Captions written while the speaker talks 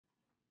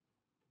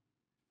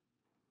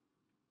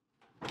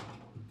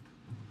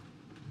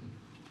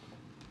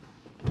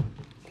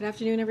Good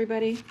afternoon,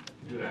 everybody.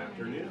 Good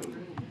afternoon.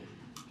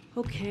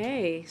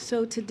 Okay,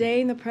 so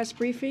today in the press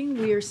briefing,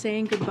 we are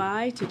saying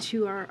goodbye to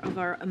two of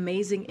our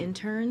amazing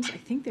interns. I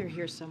think they're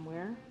here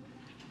somewhere.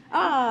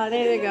 Ah,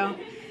 there they go.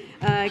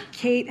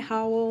 Kate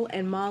Howell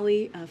and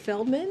Molly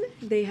Feldman.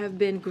 They have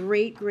been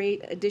great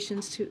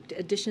additions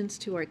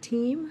to our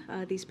team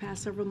these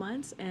past several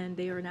months, and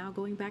they are now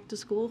going back to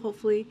school,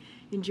 hopefully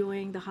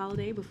enjoying the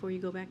holiday before you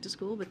go back to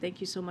school. But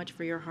thank you so much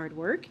for your hard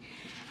work.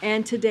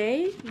 And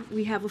today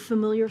we have a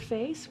familiar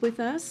face with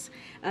us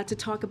to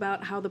talk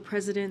about how the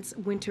President's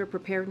winter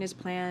preparedness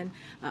plan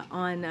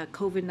on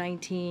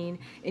COVID-19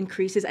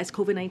 increases as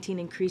COVID-19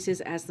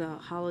 increases as the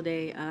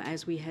holiday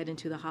as we head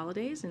into the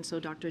holidays. And so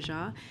Dr.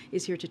 Jha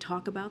is here to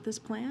talk about this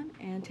plan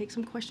and take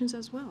some questions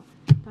as well.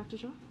 Dr.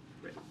 Jha?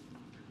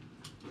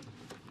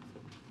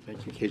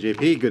 Thank you,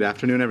 KJP. Good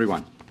afternoon,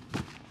 everyone.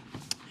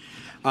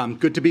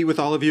 Good to be with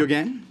all of you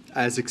again.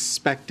 As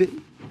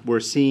expected, we're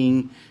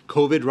seeing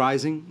COVID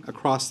rising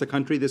across the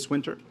country this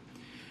winter.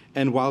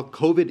 And while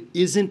COVID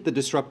isn't the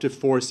disruptive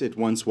force it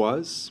once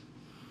was,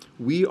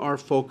 we are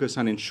focused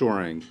on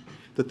ensuring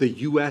that the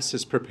U.S.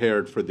 is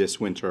prepared for this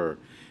winter,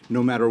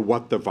 no matter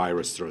what the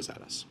virus throws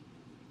at us.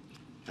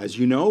 As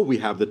you know, we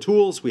have the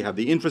tools, we have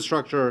the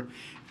infrastructure,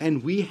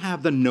 and we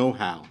have the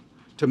know-how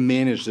to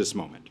manage this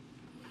moment.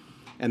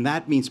 And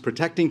that means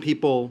protecting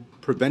people,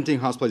 preventing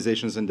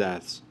hospitalizations and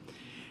deaths.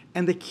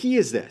 And the key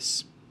is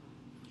this: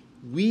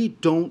 we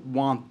don't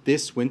want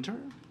this winter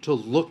to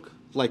look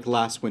like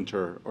last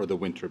winter or the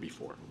winter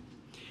before.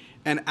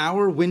 And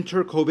our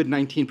winter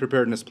COVID-19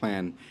 preparedness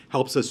plan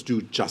helps us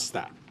do just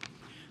that.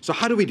 So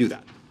how do we do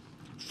that?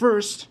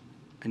 First,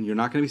 and you're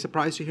not going to be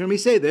surprised to hear me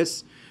say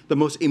this, the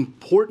most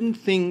important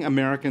thing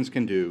Americans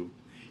can do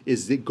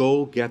is to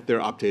go get their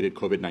updated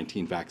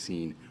COVID-19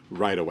 vaccine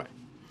right away.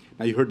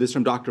 Now, you heard this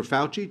from Dr.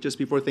 Fauci just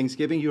before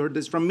Thanksgiving. You heard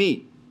this from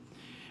me.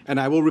 And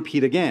I will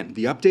repeat again,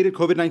 the updated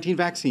COVID-19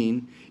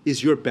 vaccine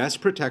is your best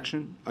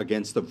protection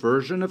against the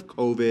version of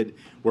COVID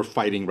we're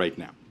fighting right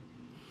now.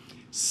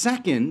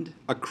 Second,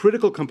 a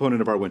critical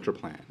component of our winter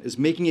plan is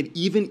making it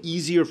even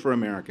easier for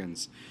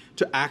Americans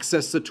to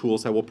access the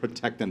tools that will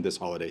protect them this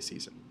holiday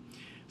season: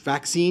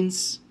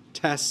 vaccines,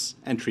 tests,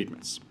 and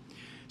treatments.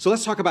 So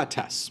let's talk about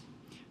tests.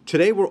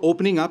 Today, we're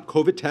opening up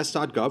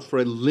covidtest.gov for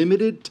a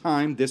limited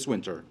time this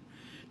winter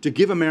to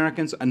give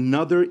Americans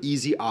another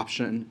easy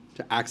option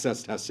to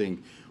access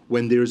testing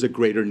when there's a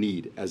greater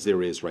need, as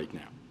there is right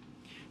now.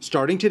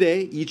 Starting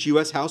today, each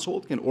U.S.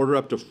 household can order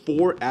up to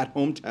 4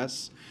 at-home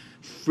tests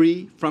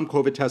free from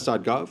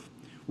covidtest.gov,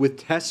 with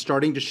tests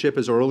starting to ship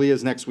as early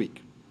as next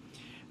week,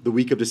 the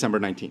week of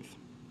December 19th.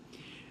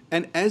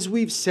 And as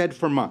we've said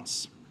for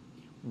months,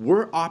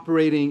 we're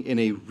operating in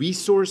a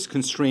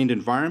resource-constrained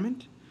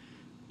environment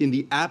in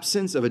the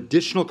absence of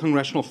additional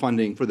congressional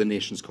funding for the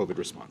nation's COVID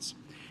response.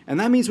 And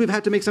that means we've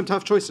had to make some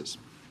tough choices.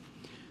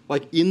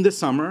 Like in the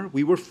summer,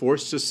 we were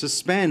forced to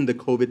suspend the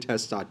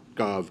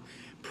covidtest.gov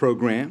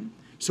program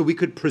so we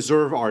could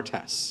preserve our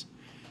tests.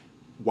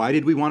 Why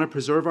did we want to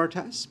preserve our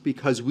tests?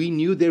 Because we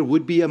knew there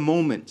would be a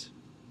moment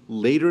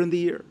later in the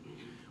year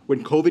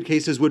when COVID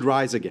cases would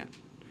rise again.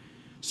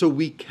 So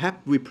we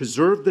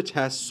preserved the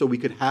tests so we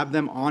could have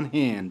them on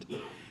hand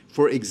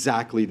for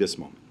exactly this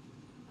moment.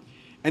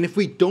 And if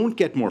we don't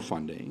get more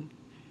funding,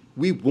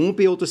 we won't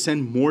be able to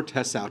send more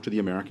tests out to the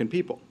American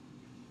people.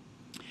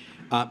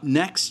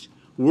 Next,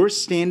 we're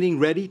standing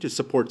ready to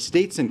support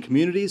states and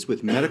communities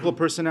with medical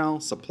personnel,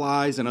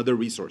 supplies, and other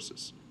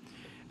resources,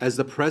 as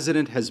the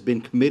President has been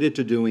committed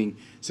to doing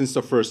since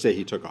the first day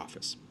he took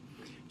office.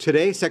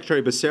 Today,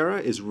 Secretary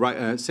Becerra is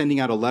sending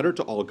out a letter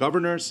to all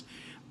governors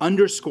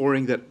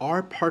underscoring that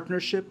our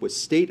partnership with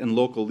state and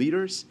local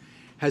leaders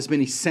has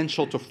been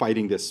essential to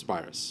fighting this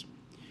virus.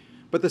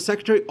 But the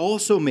Secretary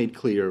also made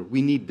clear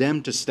we need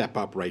them to step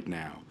up right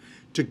now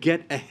to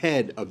get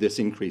ahead of this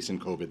increase in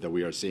COVID that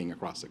we are seeing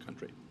across the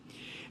country.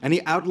 And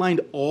he outlined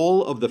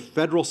all of the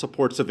federal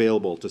supports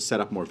available to set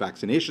up more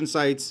vaccination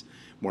sites,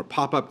 more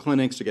pop-up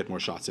clinics to get more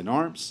shots in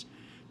arms,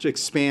 to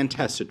expand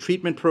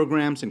test-to-treatment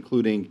programs,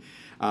 including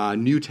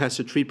new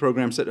test-to-treat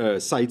programs,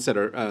 sites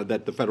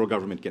that the federal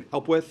government can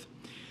help with,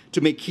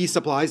 to make key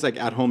supplies like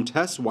at-home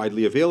tests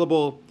widely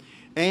available,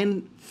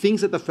 and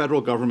things that the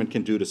federal government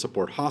can do to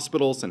support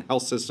hospitals and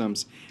health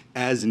systems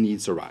as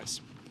needs arise.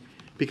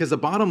 Because the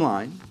bottom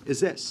line is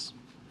this: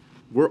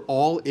 we're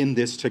all in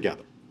this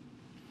together.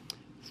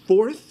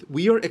 Fourth,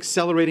 we are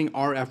accelerating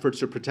our efforts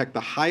to protect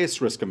the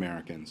highest risk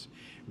Americans,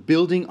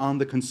 building on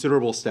the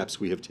considerable steps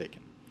we have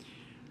taken.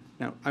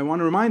 Now, I want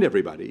to remind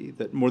everybody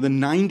that more than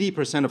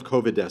 90% of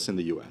COVID deaths in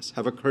the U.S.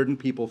 have occurred in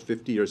people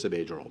 50 years of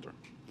age or older.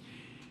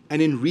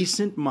 And in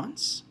recent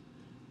months,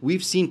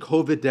 we've seen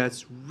COVID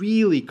deaths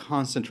really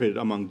concentrated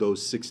among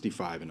those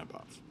 65 and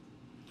above.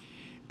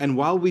 And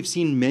while we've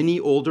seen many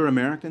older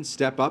Americans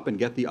step up and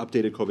get the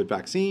updated COVID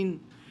vaccine,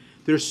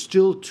 there's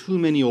still too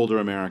many older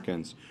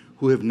Americans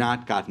who have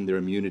not gotten their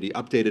immunity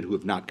updated, who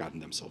have not gotten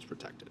themselves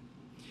protected.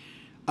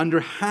 Under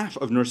half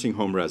of nursing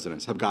home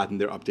residents have gotten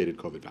their updated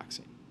COVID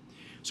vaccine.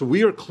 So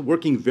we are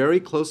working very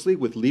closely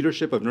with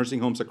leadership of nursing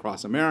homes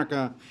across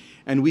America,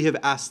 and we have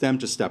asked them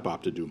to step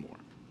up to do more.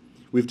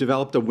 We've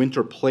developed a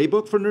winter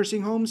playbook for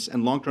nursing homes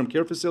and long-term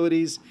care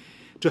facilities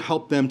to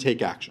help them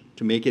take action,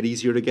 to make it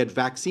easier to get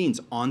vaccines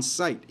on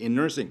site in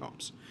nursing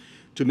homes,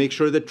 to make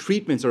sure that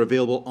treatments are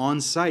available on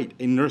site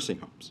in nursing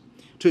homes,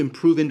 to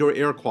improve indoor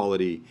air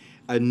quality,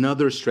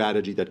 another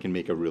strategy that can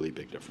make a really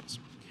big difference.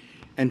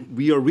 And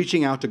we are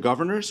reaching out to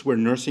governors where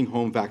nursing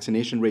home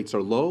vaccination rates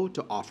are low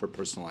to offer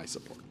personalized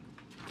support.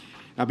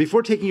 Now,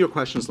 before taking your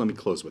questions, let me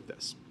close with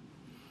this.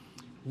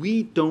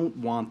 We don't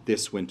want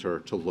this winter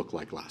to look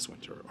like last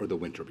winter or the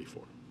winter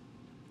before.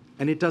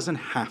 And it doesn't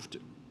have to.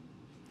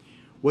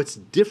 What's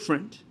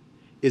different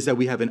is that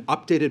we have an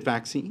updated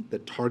vaccine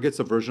that targets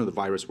a version of the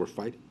virus we're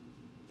fighting.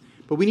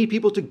 But we need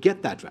people to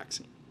get that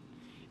vaccine.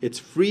 It's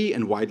free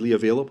and widely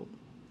available.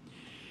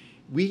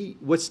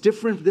 What's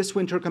different this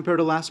winter compared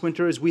to last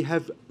winter is we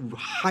have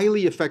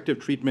highly effective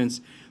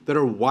treatments that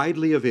are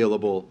widely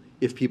available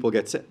if people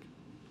get sick.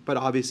 But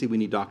obviously we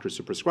need doctors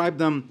to prescribe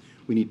them.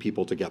 We need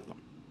people to get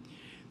them.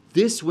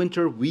 This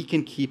winter, we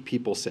can keep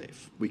people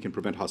safe. We can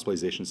prevent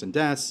hospitalizations and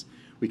deaths.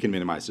 We can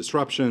minimize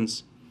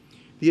disruptions.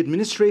 The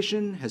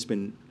administration has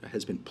been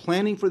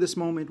planning for this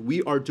moment.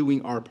 We are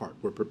doing our part.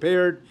 We're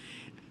prepared.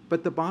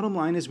 But the bottom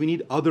line is we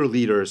need other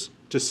leaders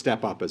to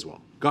step up as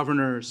well.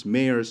 Governors,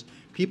 mayors,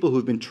 people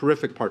who've been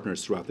terrific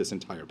partners throughout this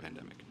entire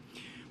pandemic.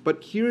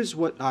 But here's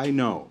what I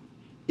know.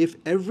 If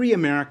every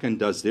American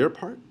does their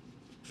part,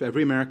 if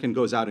every American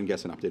goes out and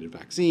gets an updated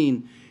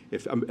vaccine,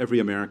 if every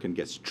American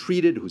gets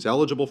treated who's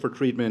eligible for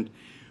treatment,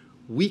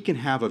 we can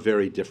have a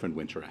very different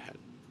winter ahead.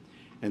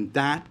 And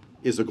that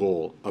is the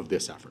goal of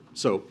this effort.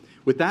 So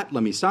with that,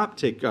 let me stop,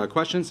 take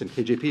questions, and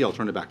KJP, I'll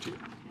turn it back to you.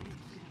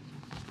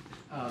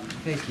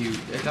 Thank you.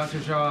 Dr.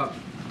 Jha,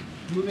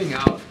 moving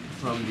out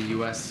from the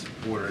U.S.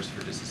 borders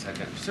for just a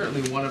second,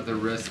 certainly one of the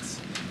risks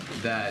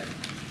that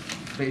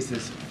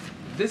faces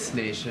this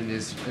nation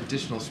is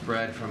additional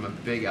spread from a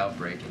big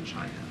outbreak in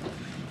China.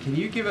 Can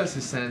you give us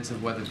a sense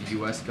of whether the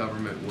U.S.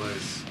 government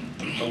was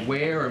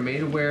aware or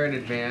made aware in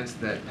advance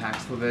that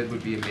Paxlovid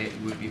would be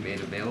made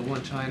available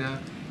in China?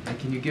 And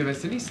can you give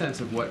us any sense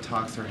of what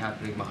talks are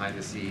happening behind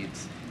the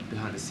scenes,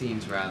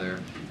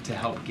 to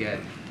help get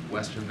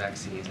Western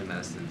vaccines and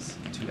medicines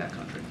to that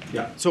country?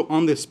 Yeah. So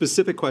on the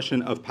specific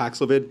question of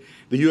Paxlovid,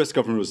 the U.S.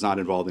 government was not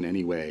involved in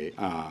any way,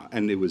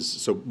 and it was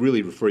so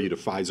really refer you to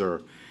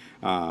Pfizer,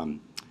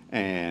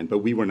 but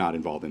we were not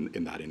involved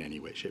in that in any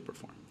way, shape, or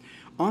form.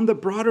 On the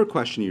broader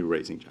question you're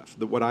raising, Jeff,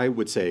 what I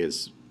would say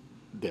is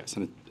this.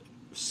 And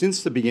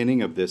since the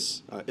beginning of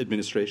this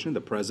administration,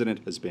 the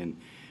president has been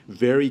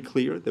very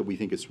clear that we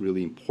think it's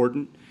really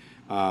important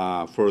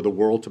for the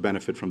world to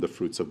benefit from the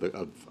fruits of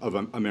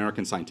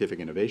American scientific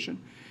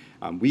innovation.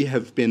 We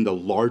have been the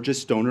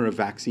largest donor of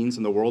vaccines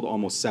in the world,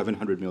 almost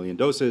 700 million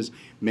doses,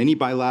 many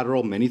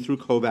bilateral, many through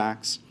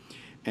COVAX.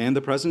 And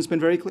the president's been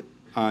very clear.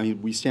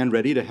 We stand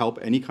ready to help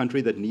any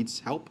country that needs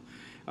help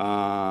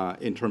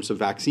in terms of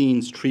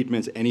vaccines,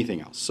 treatments,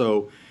 anything else.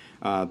 So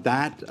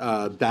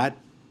that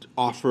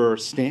offer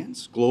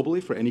stands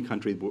globally for any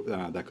country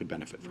that could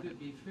benefit from it. Would it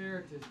be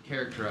fair to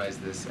characterize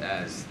this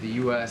as the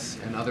U.S.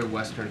 and other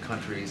Western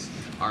countries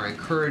are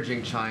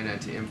encouraging China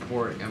to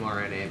import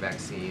mRNA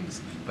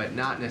vaccines, but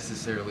not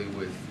necessarily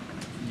with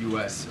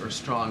U.S. or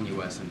strong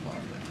U.S.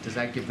 involvement? Does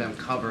that give them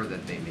cover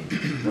that they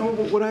need? No,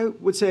 what I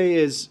would say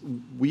is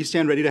we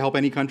stand ready to help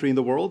any country in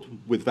the world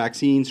with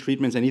vaccines,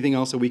 treatments, anything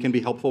else that we can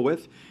be helpful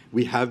with.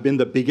 We have been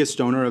the biggest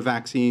donor of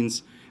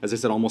vaccines, as I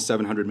said, almost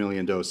 700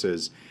 million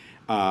doses.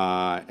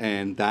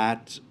 And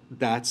that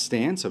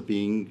stance of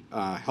being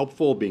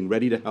helpful, being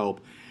ready to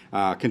help,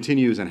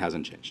 continues and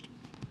hasn't changed.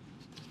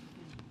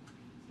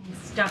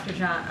 Dr.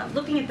 Jha,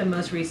 looking at the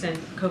most recent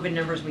COVID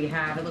numbers we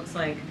have, it looks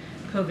like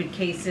COVID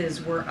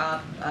cases were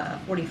up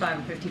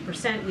 45 or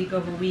 50% week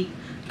over week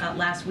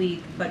last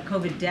week, but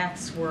COVID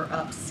deaths were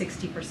up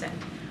 60%.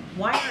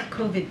 Why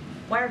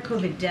are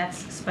COVID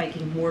deaths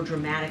spiking more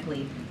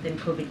dramatically than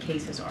COVID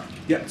cases are?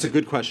 Yeah, it's a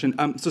good question.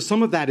 So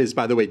some of that is,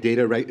 by the way,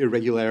 data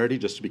irregularity.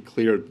 Just to be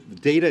clear, the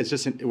data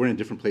is we're in a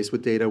different place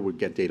with data. We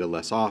get data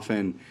less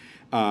often.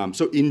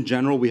 So in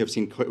general, we have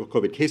seen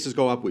COVID cases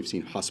go up. We've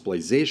seen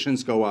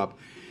hospitalizations go up.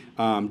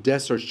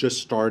 Deaths are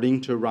just starting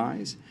to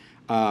rise.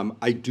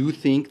 I do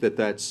think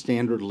that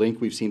standard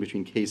link we've seen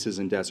between cases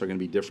and deaths are going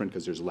to be different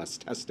because there's less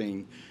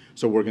testing.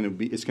 So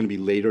it's going to be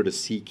later to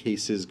see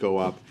cases go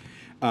up.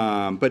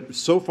 But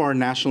so far,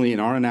 nationally, in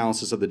our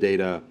analysis of the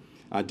data,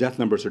 death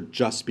numbers are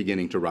just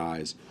beginning to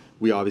rise.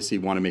 We obviously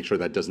want to make sure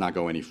that does not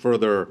go any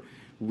further.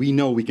 We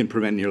know we can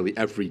prevent nearly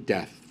every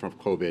death from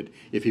COVID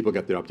if people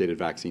get their updated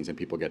vaccines and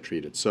people get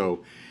treated.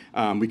 So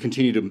we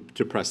continue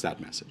to press that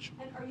message.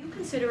 And are you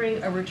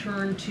considering a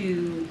return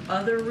to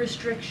other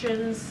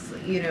restrictions,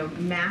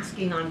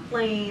 masking on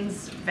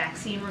planes,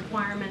 vaccine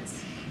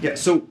requirements? Yeah,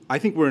 so I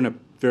think we're in a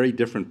very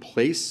different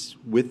place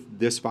with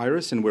this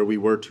virus and where we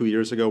were 2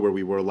 years ago, where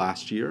we were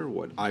last year.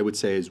 What I would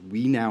say is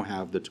we now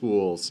have the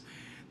tools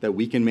that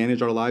we can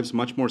manage our lives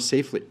much more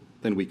safely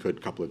than we could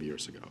a couple of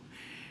years ago.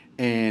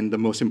 And the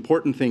most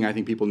important thing I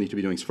think people need to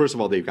be doing is, first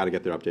of all, they've got to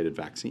get their updated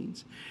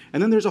vaccines.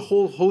 And then there's a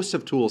whole host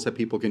of tools that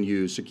people can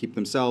use to keep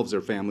themselves,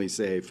 their families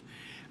safe.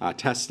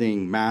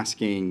 Testing,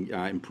 masking,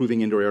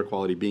 improving indoor air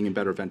quality, being in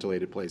better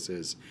ventilated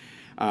places,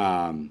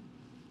 and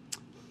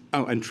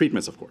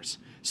treatments, of course.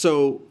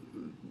 So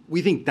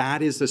we think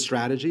that is the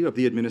strategy of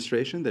the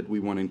administration, that we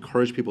want to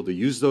encourage people to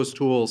use those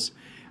tools,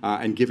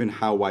 and given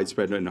how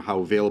widespread and how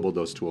available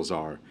those tools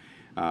are,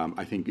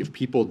 I think if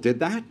people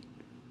did that,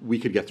 we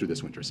could get through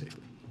this winter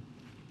safely.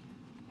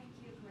 Thank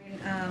you,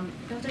 Karine.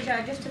 Dr.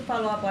 Jha, just to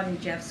follow up on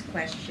Jeff's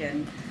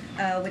question,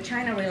 with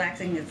China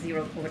relaxing its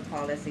zero COVID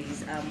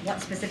policies, what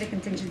specific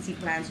contingency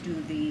plans do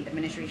the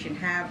administration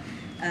have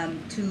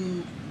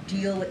to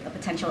deal with a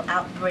potential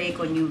outbreak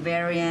or new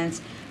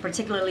variants,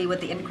 particularly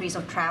with the increase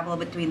of travel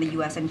between the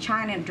U.S. and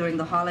China during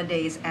the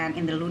holidays and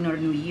in the Lunar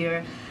New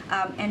Year?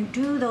 And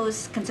do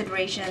those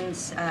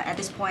considerations at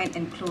this point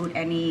include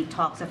any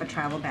talks of a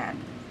travel ban?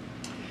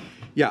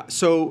 Yeah,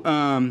 so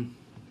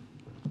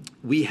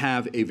we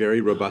have a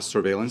very robust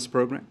surveillance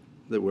program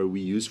where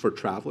we use for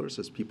travelers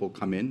as people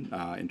come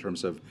in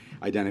terms of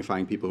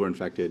identifying people who are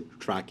infected,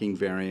 tracking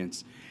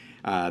variants.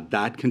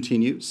 That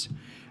continues.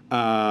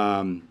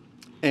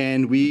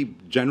 And we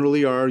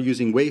generally are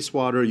using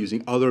wastewater,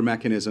 using other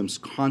mechanisms,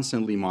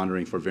 constantly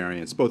monitoring for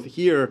variants, both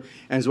here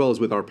as well as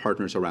with our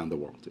partners around the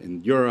world,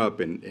 in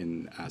Europe,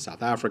 in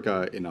South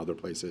Africa, in other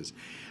places.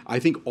 I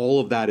think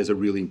all of that is a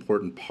really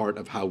important part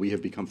of how we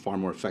have become far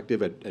more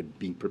effective at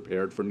being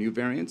prepared for new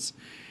variants.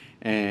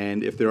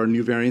 And if there are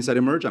new variants that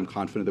emerge, I'm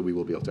confident that we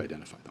will be able to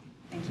identify them.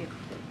 Thank you.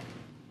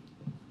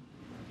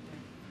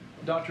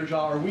 Dr. Jha,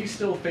 are we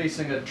still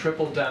facing a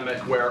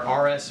triple-demic where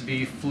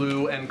RSV,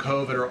 flu, and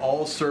COVID are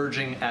all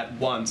surging at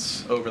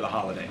once over the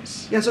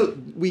holidays? Yeah, so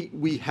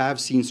we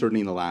have seen,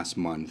 certainly in the last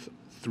month,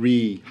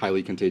 3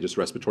 highly contagious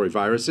respiratory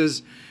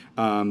viruses.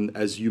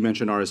 As you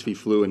mentioned, RSV,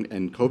 flu,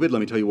 and COVID. Let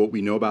me tell you what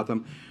we know about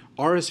them.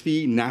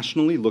 RSV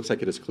nationally looks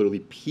like it has clearly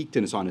peaked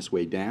and is on its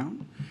way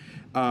down.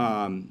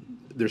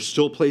 There's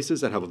still places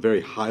that have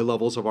very high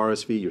levels of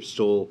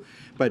RSV.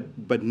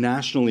 But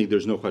nationally,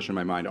 there's no question in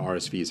my mind,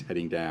 RSV is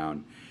heading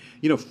down.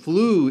 You know,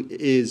 flu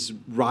is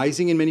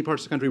rising in many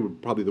parts of the country. We're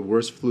probably the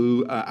worst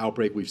flu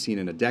outbreak we've seen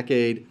in a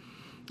decade.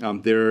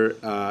 And there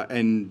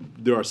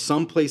are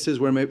some places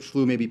where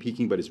flu may be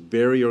peaking, but it's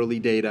very early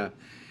data.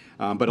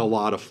 But a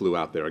lot of flu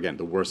out there. Again,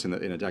 the worst in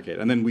a decade.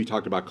 And then we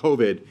talked about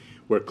COVID,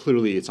 where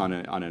clearly it's on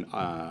an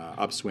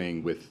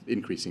upswing with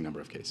increasing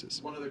number of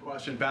cases. One other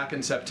question. Back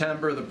in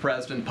September, the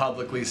president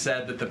publicly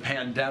said that the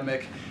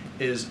pandemic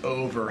is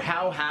over.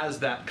 How has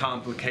that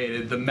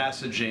complicated the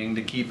messaging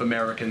to keep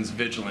Americans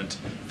vigilant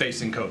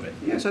facing COVID?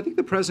 Yes, I think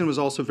the president was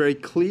also very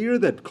clear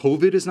that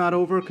COVID is not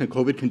over.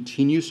 COVID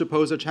continues to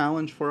pose a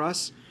challenge for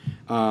us.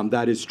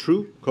 That is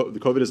true.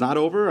 COVID is not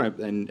over,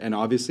 and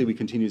obviously we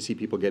continue to see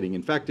people getting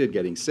infected,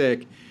 getting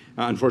sick.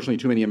 Unfortunately,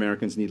 too many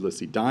Americans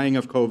needlessly dying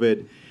of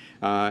COVID.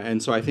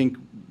 And so I think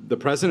the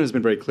president has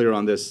been very clear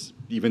on this,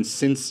 even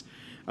since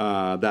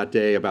that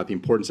day, about the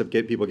importance of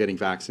people getting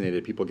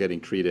vaccinated, people getting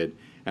treated,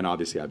 and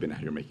obviously I've been out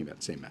here making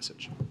that same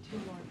message. 2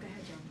 more. Go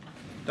ahead, John.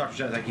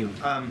 Dr. Jha, thank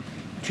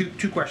you.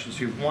 Two questions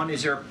for you. One,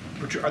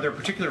 are there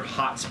particular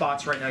hot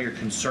spots right now you're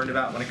concerned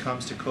about when it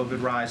comes to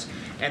COVID rise?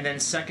 And then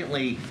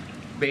secondly,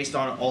 based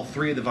on all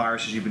 3 of the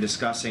viruses you've been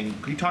discussing,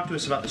 could you talk to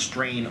us about the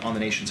strain on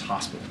the nation's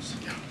hospitals?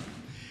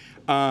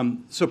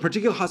 So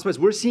particular hotspots,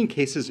 we're seeing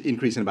cases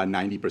increase in about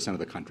 90% of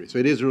the country. So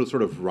it is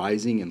sort of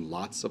rising in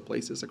lots of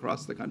places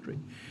across the country.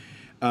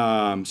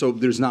 So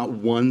there's not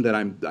one that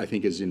I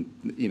think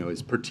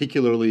is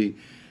particularly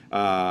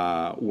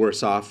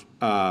worse off.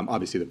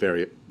 Obviously,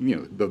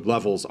 the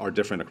levels are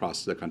different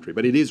across the country,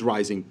 but it is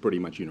rising pretty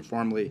much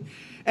uniformly,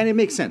 and it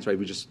makes sense, right?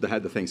 We just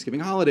had the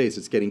Thanksgiving holidays.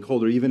 It's getting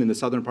colder, even in the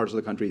southern parts of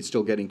the country. It's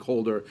still getting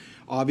colder.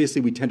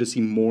 Obviously, we tend to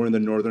see more in the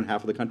northern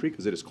half of the country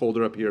because it is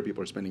colder up here.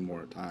 People are spending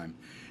more time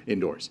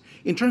indoors.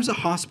 In terms of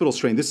hospital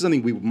strain, this is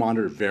something we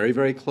monitor very,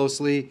 very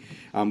closely.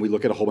 We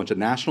look at a whole bunch of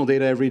national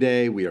data every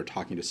day. We are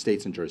talking to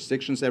states and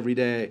jurisdictions every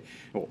day.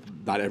 Well,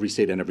 not every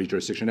state and every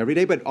jurisdiction every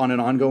day, but on an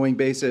ongoing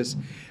basis.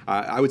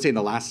 I would say in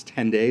the last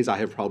 10 days, I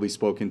have probably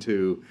spoken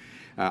to,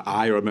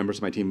 I or members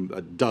of my team,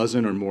 a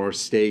dozen or more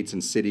states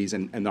and cities,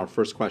 and our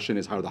first question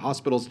is, how are the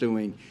hospitals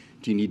doing?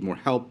 Do you need more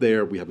help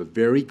there? We have a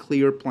very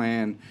clear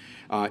plan.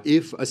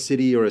 If a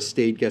city or a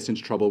state gets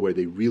into trouble where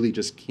they really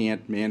just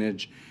can't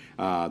manage,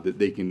 that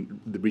they can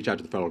reach out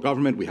to the federal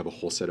government. We have a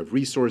whole set of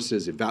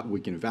resources.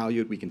 We can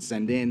evaluate. We can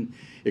send in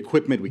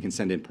equipment. We can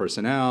send in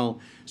personnel.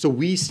 So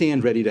we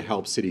stand ready to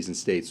help cities and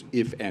states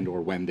if and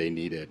or when they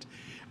need it.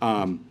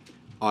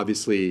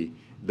 Obviously,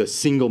 the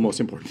single most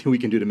important thing we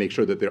can do to make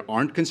sure that there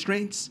aren't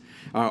constraints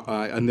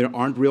and there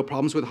aren't real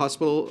problems with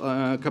hospital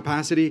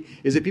capacity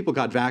is if people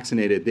got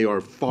vaccinated, they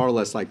are far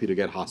less likely to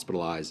get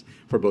hospitalized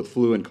for both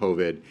flu and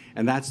COVID.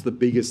 And that's the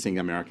biggest thing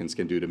Americans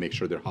can do to make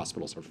sure their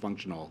hospitals are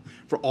functional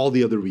for all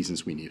the other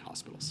reasons we need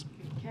hospitals.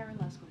 Karen,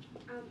 last question.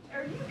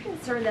 Are you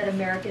concerned that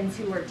Americans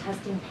who are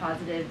testing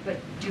positive but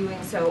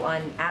doing so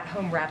on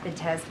at-home rapid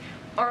tests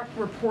aren't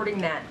reporting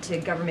that to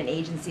government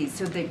agencies,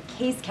 so the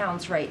case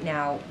counts right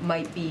now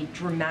might be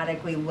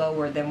dramatically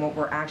lower than what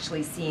we're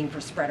actually seeing for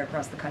spread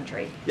across the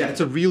country? Yeah, it's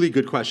a really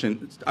good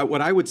question.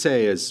 What I would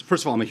say is,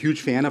 first of all, I'm a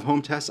huge fan of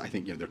home tests. I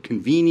think they're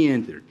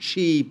convenient, they're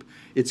cheap,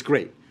 it's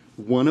great.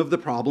 One of the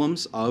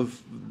problems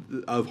of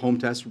home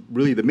tests,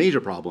 really the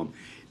major problem,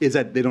 is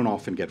that they don't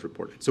often get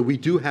reported. So we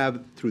do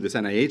have, through this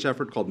NIH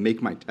effort called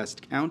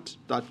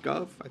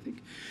MakeMyTestCount.gov, I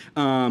think,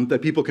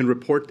 that people can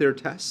report their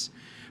tests.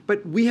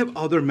 But we have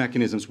other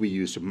mechanisms we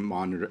use to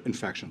monitor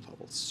infection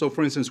levels. So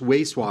for instance,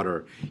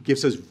 wastewater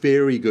gives us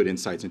very good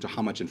insights into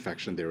how much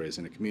infection there is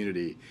in a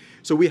community.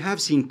 So we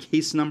have seen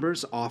case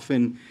numbers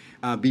often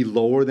be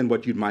lower than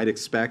what you might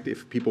expect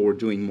if people were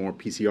doing more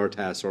PCR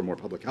tests or more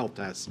public health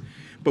tests.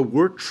 But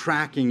we're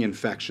tracking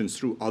infections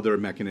through other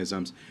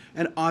mechanisms.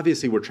 And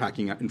obviously we're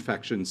tracking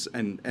infections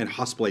and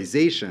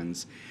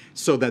hospitalizations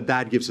so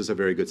that gives us a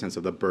very good sense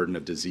of the burden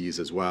of disease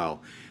as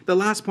well. The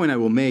last point I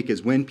will make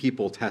is when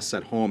people test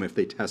at home, if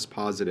they test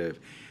positive,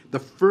 the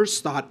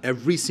first thought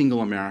every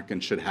single American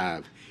should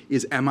have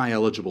is, am I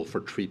eligible for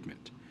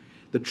treatment?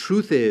 The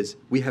truth is,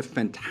 we have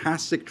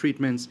fantastic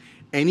treatments.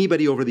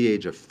 Anybody over the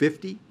age of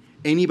 50,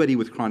 anybody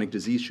with chronic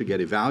disease should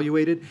get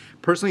evaluated.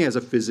 Personally, as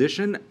a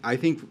physician, I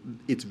think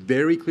it's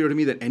very clear to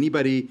me that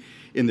anybody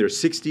in their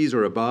 60s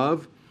or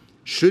above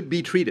should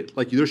be treated.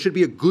 Like, there should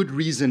be a good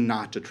reason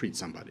not to treat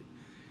somebody.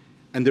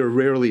 And they're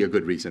rarely a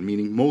good reason,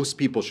 meaning most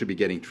people should be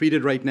getting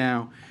treated right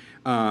now.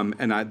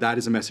 That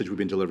is a message we've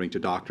been delivering to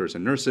doctors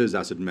and nurses.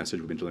 That's a message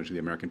we've been delivering to the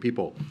American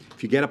people.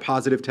 If you get a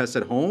positive test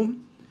at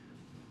home,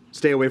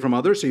 stay away from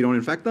others so you don't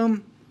infect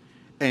them,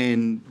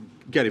 and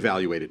get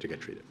evaluated to get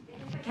treated.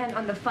 Ken,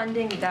 on the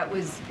funding that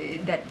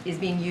is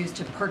being used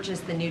to purchase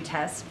the new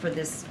tests for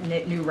this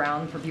new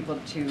round for people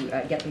to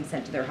get them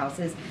sent to their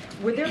houses,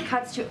 were there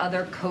cuts to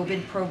other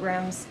COVID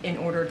programs in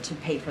order to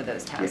pay for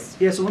those tests?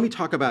 Yeah, so let me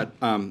talk about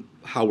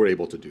how we're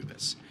able to do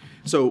this.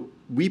 So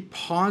we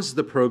paused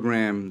the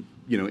program,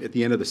 at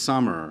the end of the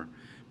summer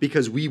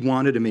because we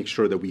wanted to make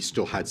sure that we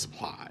still had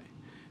supply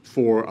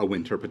for a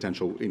winter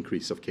potential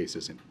increase of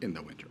cases in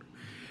the winter.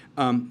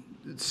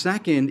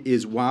 Second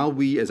is, while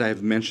we, as I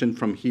have mentioned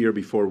from here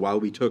before,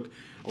 while we took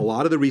a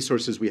lot of the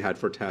resources we had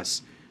for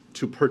tests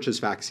to purchase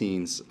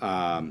vaccines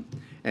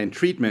and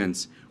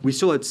treatments, we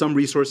still had some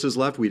resources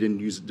left. We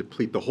didn't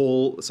deplete the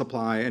whole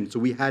supply, and so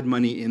we had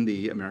money in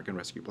the American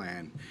Rescue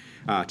Plan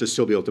to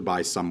still be able to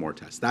buy some more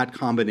tests. That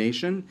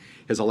combination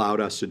has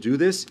allowed us to do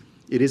this.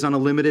 It is on a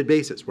limited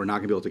basis. We're not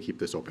going to be able to keep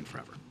this open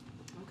forever.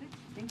 Okay,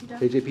 thank you, Doc.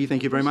 AJP,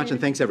 thank you very much, and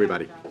thanks,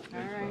 everybody. All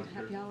right,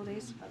 happy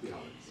holidays.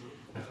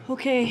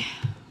 Okay,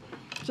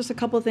 just a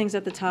couple of things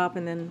at the top,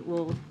 and then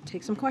we'll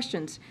take some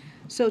questions.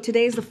 So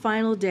today is the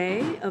final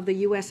day of the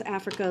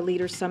U.S.-Africa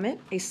Leaders Summit,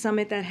 a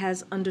summit that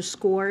has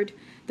underscored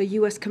the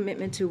U.S.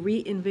 commitment to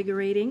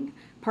reinvigorating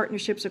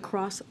partnerships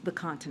across the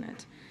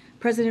continent.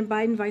 President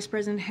Biden, Vice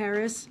President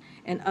Harris,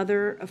 and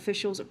other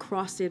officials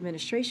across the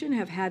administration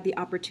have had the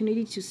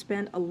opportunity to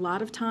spend a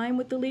lot of time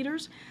with the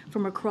leaders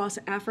from across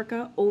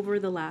Africa over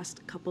the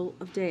last couple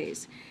of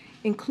days,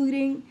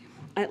 including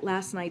at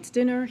last night's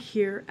dinner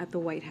here at the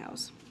White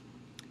House.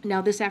 Now,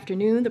 this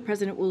afternoon, the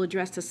president will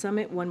address the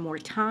summit one more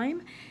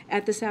time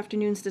at this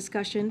afternoon's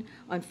discussion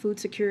on food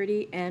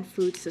security and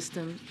food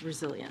system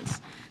resilience.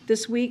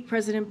 This week,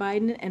 President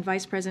Biden and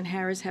Vice President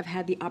Harris have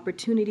had the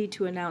opportunity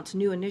to announce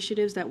new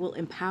initiatives that will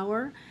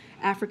empower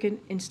African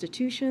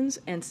institutions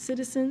and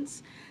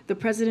citizens. The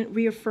president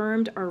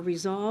reaffirmed our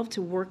resolve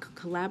to work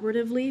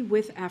collaboratively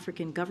with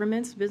African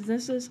governments,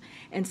 businesses,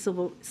 and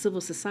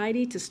civil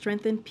society to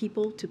strengthen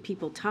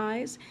people-to-people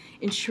ties,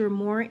 ensure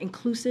more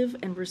inclusive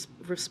and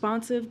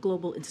responsive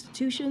global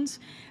institutions,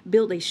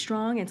 build a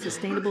strong and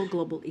sustainable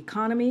global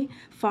economy,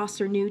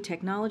 foster new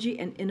technology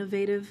and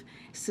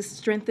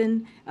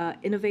strengthen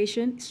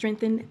innovation,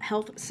 strengthen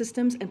health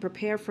systems, and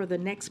prepare for the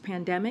next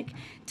pandemic,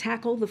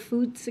 tackle the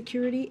food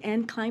security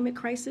and climate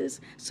crisis,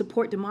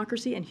 support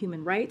democracy and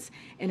human rights,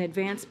 and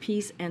advance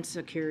peace and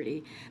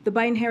security. The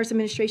Biden-Harris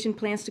administration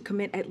plans to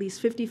commit at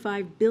least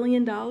 $55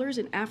 billion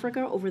in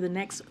Africa over the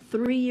next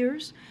 3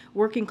 years,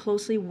 working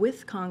closely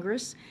with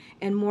Congress,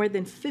 and more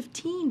than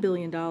 $15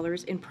 billion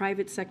in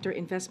private sector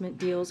investment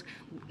deals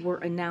were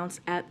announced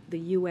at the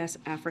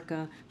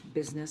U.S.-Africa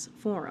Business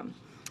Forum.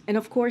 And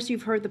of course,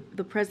 you've heard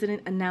the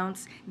president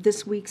announce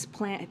this week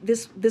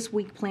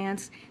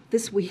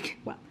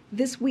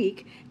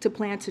to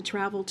plan to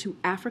travel to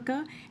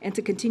Africa and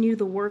to continue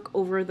the work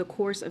over the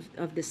course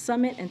of this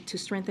summit and to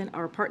strengthen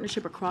our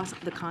partnership across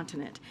the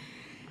continent.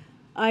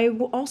 I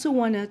also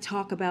want to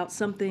talk about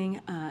something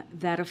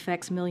that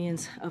affects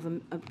millions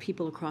of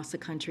people across the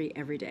country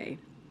every day.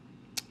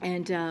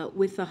 And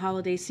with the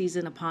holiday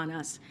season upon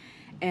us,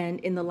 and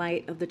in the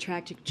light of the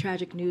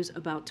tragic news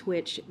about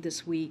Twitch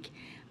this week,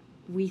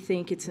 we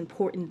think it's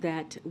important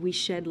that we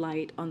shed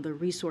light on the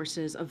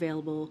resources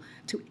available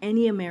to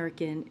any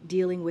American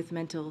dealing with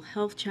mental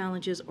health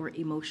challenges or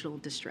emotional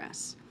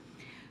distress.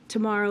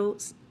 Tomorrow,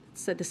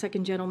 said the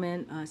second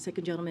gentleman,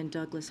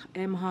 Douglas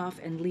Emhoff,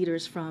 and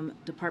leaders from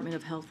Department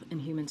of Health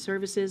and Human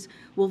Services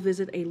will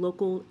visit a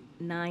local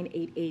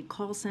 988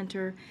 call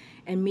center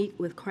and meet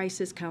with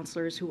crisis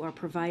counselors who are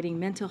providing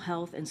mental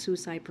health and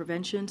suicide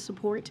prevention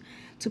support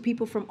to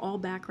people from all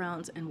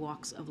backgrounds and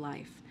walks of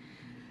life.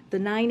 The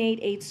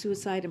 988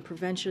 Suicide and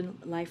Prevention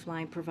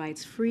Lifeline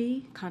provides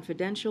free,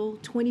 confidential,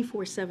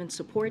 24/7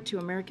 support to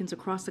Americans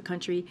across the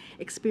country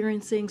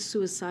experiencing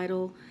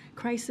suicidal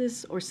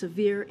crisis or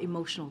severe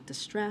emotional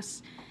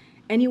distress.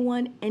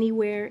 Anyone,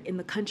 anywhere in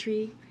the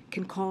country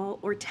can call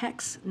or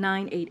text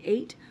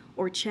 988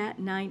 or chat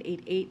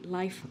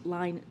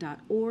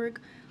 988lifeline.org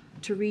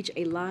to reach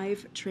a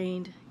live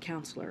trained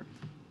counselor.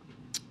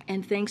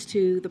 And thanks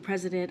to the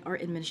President, our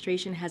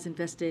administration has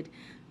invested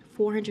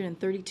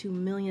 $432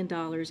 million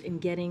in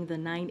getting the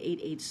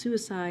 988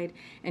 Suicide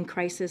and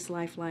Crisis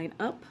Lifeline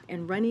up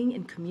and running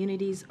in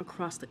communities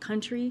across the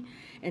country,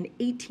 an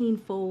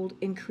 18-fold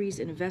increase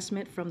in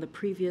investment from the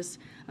previous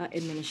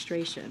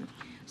administration.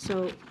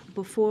 So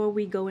before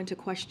we go into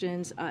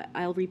questions,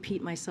 I'll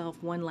repeat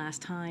myself one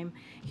last time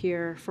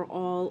here for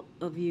all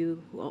of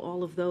you,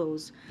 all of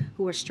those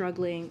who are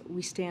struggling.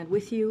 We stand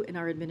with you, and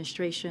our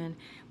administration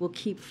will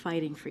keep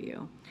fighting for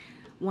you.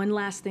 One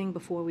last thing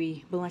before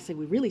we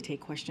really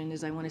take questions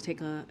is I want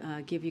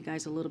to give you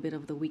guys a little bit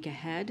of the week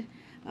ahead.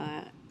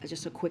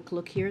 Just a quick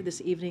look here.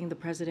 This evening, the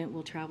President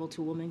will travel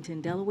to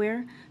Wilmington,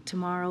 Delaware.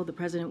 Tomorrow, the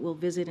President will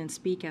visit and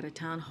speak at a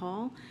town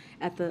hall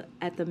at the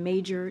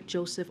Major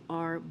Joseph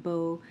R.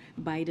 Bo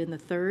Biden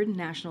III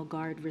National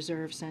Guard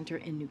Reserve Center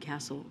in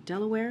Newcastle,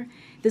 Delaware.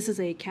 This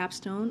is a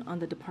capstone on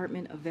the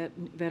Department of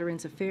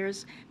Veterans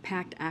Affairs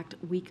PACT Act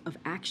Week of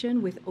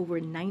Action with over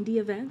 90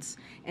 events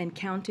and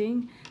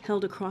counting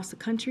held across the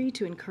country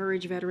to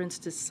encourage veterans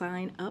to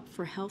sign up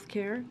for health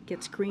care,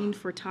 get screened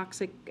for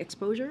toxic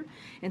exposure,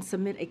 and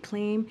submit a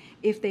claim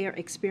if they are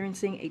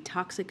experiencing a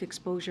toxic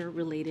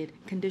exposure-related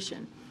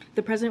condition.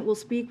 The President will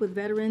speak with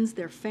veterans,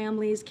 their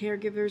families,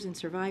 caregivers, and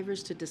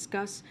survivors to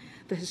discuss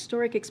the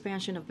historic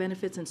expansion of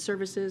benefits and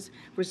services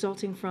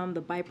resulting from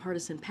the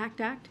Bipartisan PACT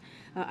Act.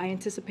 I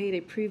anticipate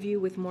a preview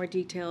with more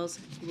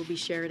details will be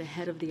shared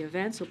ahead of the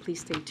event, so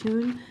please stay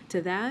tuned to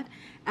that.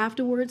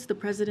 Afterwards, the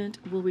President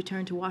will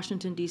return to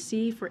Washington,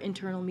 D.C. for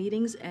internal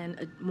meetings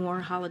and more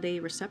holiday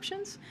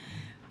receptions.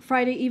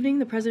 Friday evening,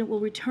 the President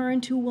will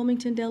return to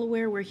Wilmington,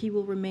 Delaware, where he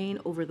will remain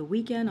over the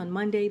weekend. On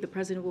Monday, the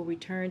President will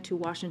return to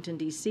Washington,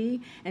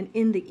 D.C., and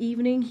in the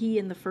evening, he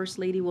and the First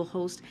Lady will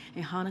host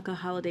a Hanukkah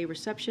holiday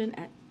reception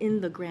in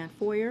the Grand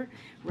Foyer,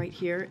 right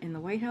here in the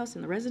White House,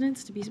 in the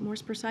residence, to be more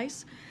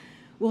precise.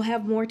 We'll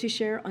have more to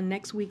share on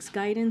next week's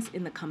guidance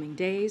in the coming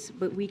days,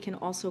 but we can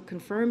also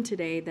confirm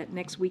today that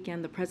next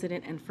weekend, the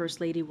President and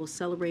First Lady will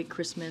celebrate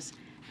Christmas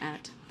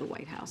at the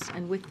White House.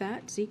 And with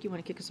that, Zeke, you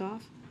want to kick us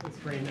off? Thanks,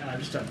 Karine.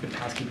 Just a bit of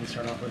housekeeping to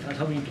start off with. I was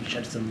hoping you could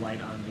shed some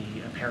light on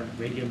the apparent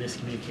radio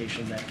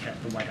miscommunication that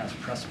kept the White House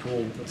press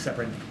pool,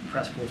 separating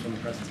press pools from the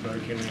President's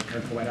motorcade when he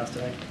returned to the White House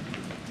today.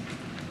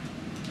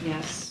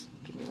 Yes.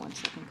 Give me 1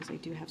 second because I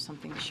do have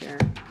something to share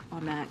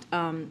on that.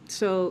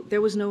 So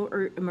there was no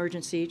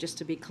emergency, just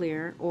to be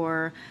clear,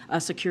 or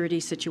a security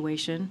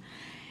situation.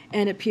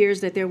 And it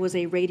appears that there was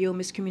a radio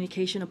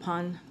miscommunication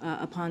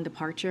upon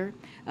departure.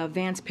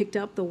 Vance picked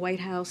up the White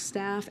House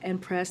staff and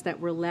press that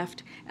were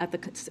left at the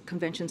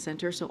convention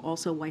center, so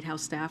also White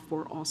House staff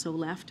were also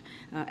left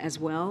as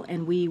well.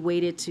 And we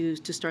waited to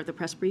start the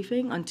press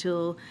briefing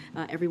until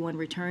everyone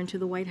returned to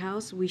the White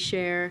House. We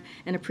share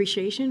an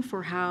appreciation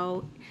for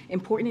how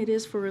important it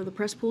is for the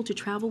press pool to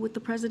travel with the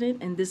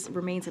President, and this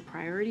remains a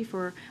priority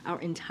for our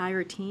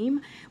entire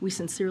team. We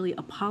sincerely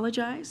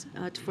apologize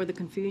for the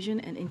confusion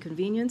and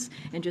inconvenience,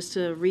 and just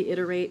to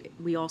reiterate,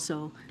 we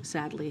also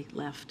sadly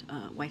left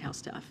White House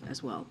staff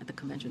as well at the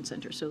convention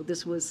center. So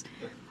it was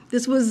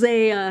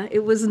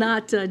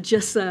not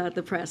just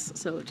the press.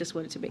 So just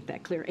wanted to make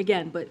that clear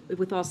again. But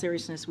with all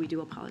seriousness, we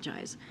do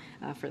apologize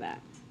for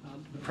that.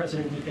 The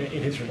President,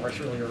 in his remarks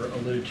earlier,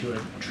 alluded to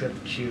a trip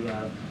to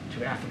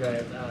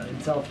Africa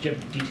himself. Do you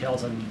have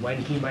details on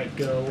when he might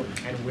go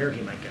and where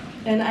he might go?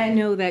 And I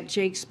know that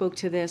Jake spoke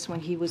to this when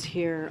he was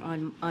here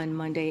on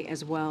Monday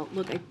as well.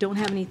 Look, I don't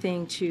have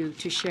anything to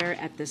share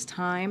at this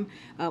time.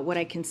 What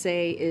I can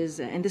say is,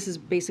 and this is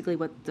basically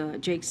what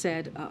Jake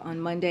said on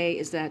Monday,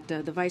 is that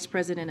the Vice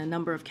President and a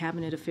number of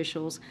cabinet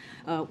officials,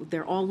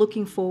 they're all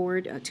looking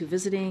forward to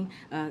visiting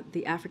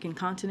the African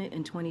continent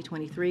in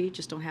 2023.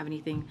 Just don't have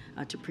anything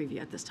to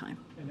preview at this time.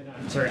 And then,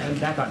 I'm sorry, I'm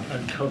back on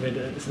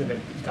COVID. Something that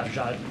Dr.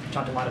 Jha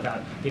talked a lot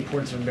about, the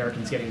importance of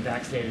Americans getting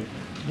vaccinated.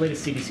 The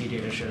latest CDC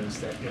data shows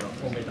that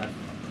only about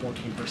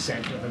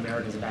 14% of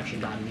Americans have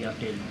actually gotten the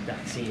updated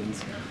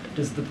vaccines.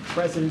 Does the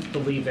President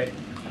believe that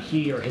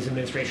he or his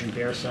administration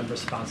bears some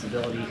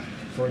responsibility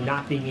for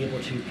not being able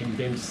to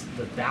convince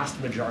the vast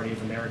majority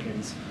of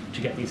Americans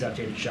to get these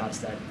updated shots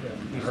that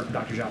we heard from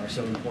Dr. Jha are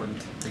so important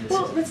in this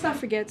Well, season? let's not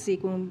forget,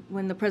 Zeke,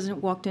 when the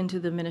President walked into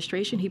the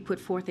administration, he put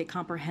forth a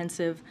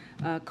comprehensive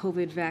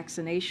COVID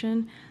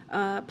vaccination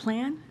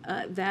plan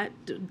that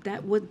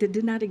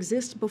did not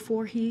exist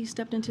before he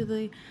stepped into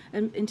the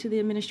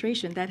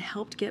administration, that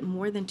helped get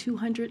more than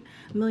 200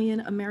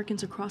 million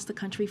Americans across the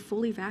country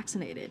fully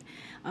vaccinated,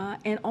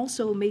 and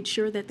also made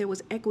sure that there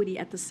was equity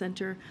at the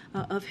center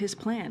of his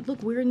plan.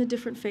 Look, we're in a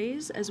different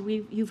phase, as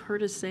you've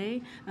heard us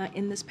say,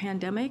 in this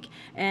pandemic,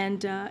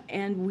 and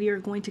we are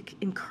going to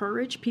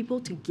encourage people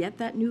to get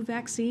that new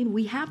vaccine.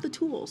 We have the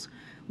tools.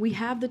 We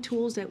have the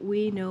tools that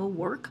we know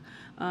work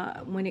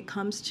when it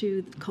comes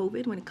to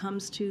COVID, when it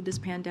comes to this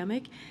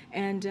pandemic,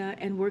 and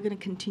we're going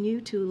to continue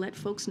to let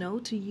folks know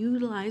to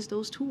utilize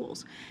those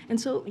tools. And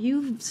so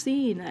you've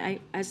seen,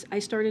 as I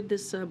started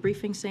this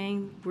briefing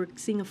saying, we're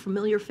seeing a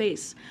familiar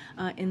face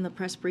in the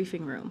press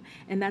briefing room,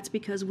 and that's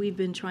because we've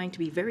been trying to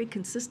be very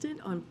consistent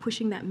on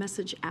pushing that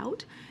message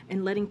out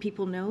and letting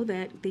people know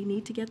that they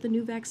need to get the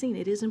new vaccine.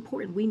 It is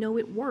important. We know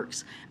it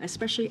works,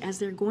 especially as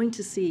they're going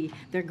to see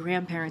their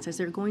grandparents, as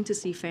they're going to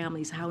see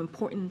families, how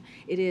important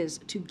it is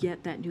to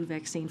get that new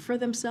vaccine for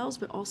themselves,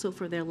 but also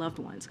for their loved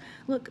ones.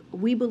 Look,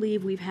 we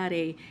believe we've had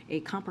a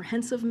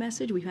comprehensive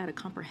message, we've had a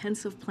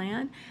comprehensive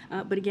plan,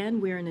 but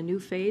again, we're in a new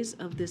phase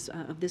of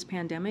this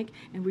pandemic,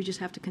 and we just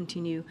have to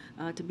continue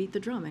to beat the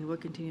drum, and we'll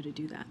continue to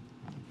do that.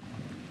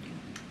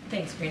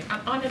 Thanks, Karine.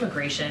 On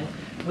immigration,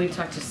 we've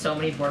talked to so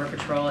many Border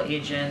Patrol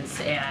agents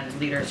and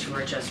leaders who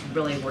are just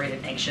really worried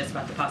and anxious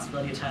about the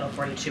possibility of Title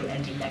 42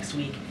 ending next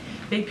week.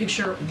 Big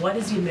picture, what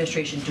is the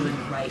administration doing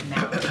right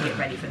now to get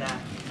ready for that?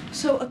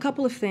 So a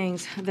couple of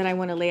things that I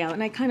want to lay out,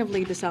 and I kind of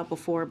laid this out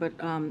before, but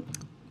I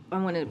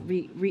want to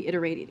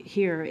reiterate it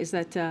here, is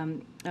that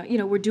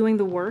we're doing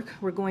the work.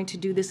 We're going to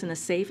do this in a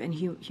safe and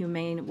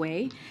humane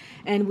way,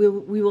 and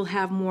we will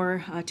have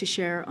more to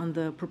share on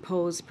the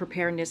proposed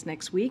preparedness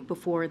next week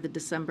before the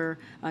December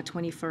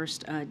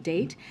 21st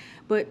date.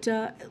 But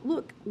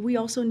look, we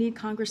also need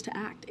Congress to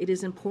act. It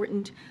is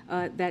important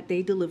that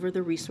they deliver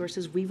the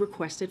resources we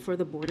requested for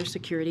the border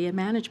security and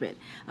management.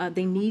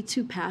 They need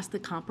to pass the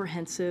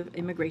comprehensive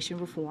immigration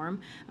reform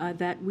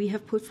that we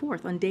have put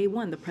forth. On day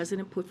one, the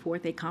president put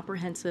forth a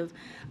comprehensive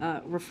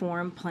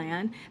reform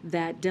plan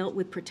that dealt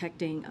with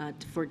protecting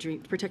for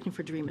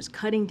dreamers,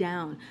 cutting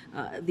down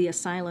the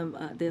asylum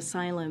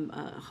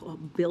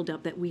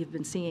buildup that we have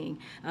been seeing,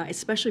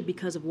 especially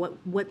because of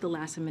what the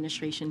last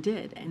administration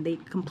did, and they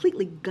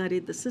completely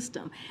gutted the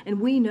system. And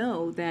we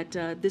know that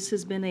this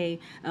has been a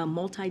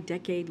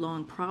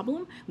multi-decade-long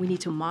problem. We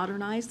need to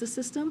modernize the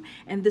system,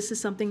 and this is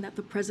something that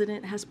the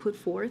president has put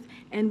forth,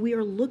 and we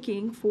are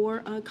looking for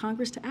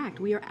Congress to act.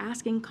 We are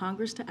asking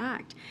Congress to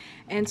act.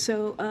 And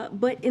so,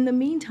 but in the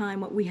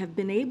meantime, what we have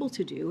been able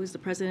to do is the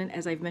president,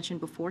 as I've mentioned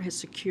before, has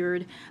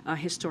secured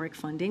historic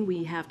funding.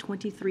 We have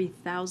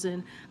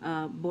 23,000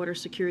 border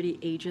security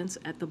agents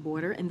at the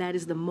border, and that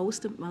is the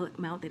most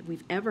amount that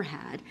we've ever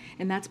had,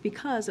 and that's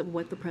because of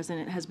what the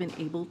president has been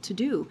able to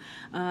do.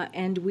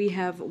 And we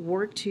have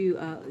worked to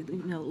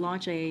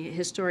launch a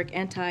historic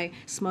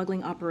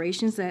anti-smuggling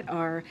operations that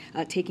are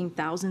taking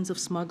thousands of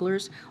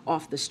smugglers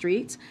off the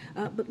streets.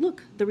 But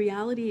look, the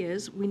reality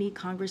is we need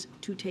Congress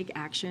to take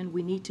action.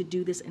 We need to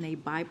do this in a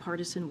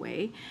bipartisan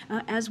way,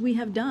 as we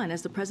have done,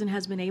 as the president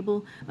has been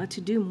able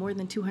to do more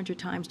than 200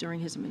 times during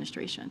his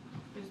administration.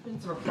 There's been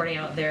some reporting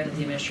out there that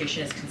the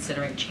administration is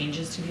considering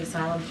changes to the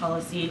asylum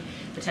policy,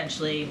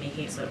 potentially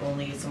making it so that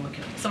only someone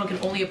can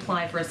only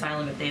apply for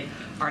asylum if they've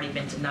already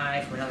been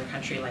denied from another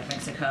country like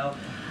Mexico.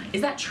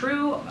 Is that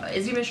true?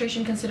 Is the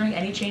administration considering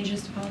any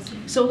changes to policy?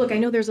 So look, I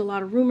know there's a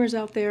lot of rumors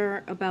out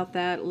there about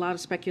that, a lot of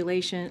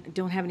speculation. I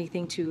don't have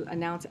anything to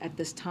announce at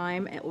this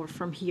time or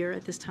from here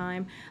at this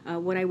time.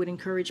 What I would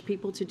encourage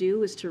people to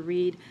do is to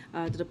read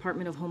the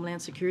Department of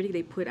Homeland Security.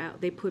 They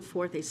put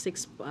forth a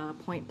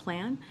 6-point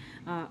plan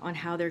on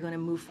how they're going to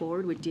move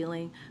forward with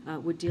dealing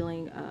with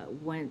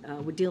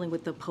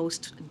the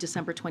post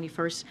December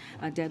 21st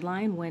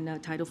deadline when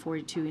Title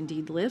 42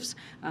 indeed lifts,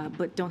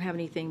 but don't have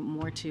anything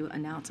more to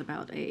announce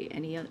about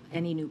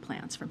any new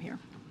plans from here.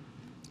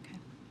 Okay.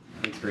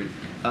 Thanks, Karine.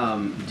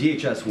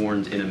 DHS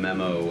warned in a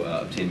memo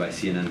obtained by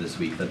CNN this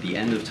week that the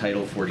end of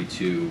Title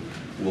 42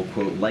 will,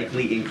 quote,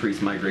 likely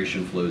increase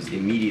migration flows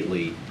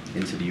immediately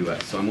into the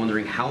U.S. So I'm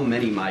wondering, how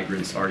many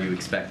migrants are you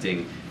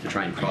expecting to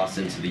try and cross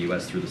into the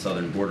U.S. through the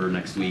southern border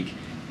next week?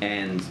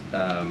 And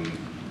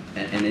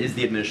is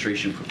the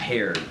administration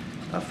prepared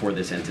for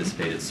this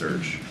anticipated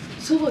surge?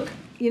 So look,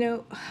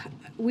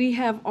 we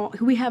have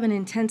an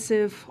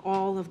intensive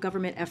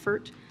all-of-government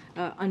effort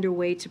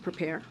underway to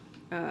prepare.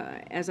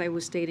 As I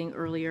was stating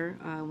earlier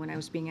when I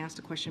was being asked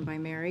a question by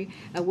Mary,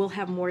 we'll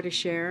have more to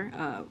share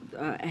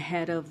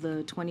ahead of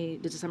the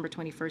December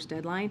 21st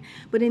deadline.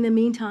 But in the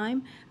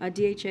meantime,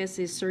 DHS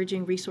is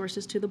surging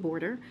resources to the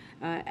border.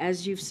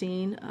 As you've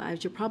seen,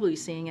 as you're probably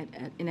seeing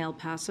in El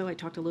Paso, I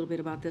talked a little bit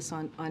about this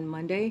on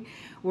Monday,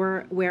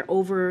 where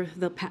over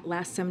the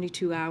last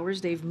 72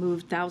 hours, they've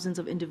moved thousands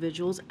of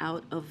individuals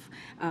out of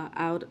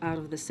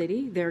the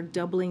city. They're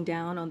doubling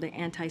down on the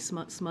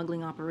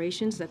anti-smuggling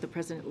operations that the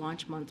president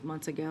launched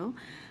months ago.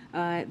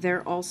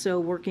 They're also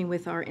working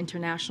with our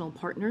international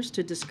partners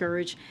to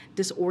discourage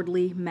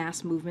disorderly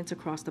mass movements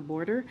across the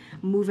border.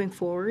 Moving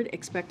forward,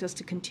 expect us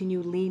to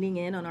continue leaning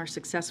in on our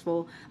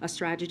successful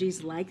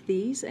strategies like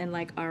these and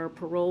like our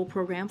parole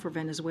program for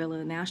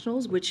Venezuela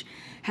nationals, which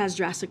has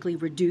drastically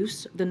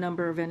reduced the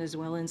number of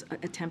Venezuelans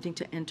attempting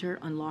to enter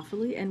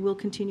unlawfully, and will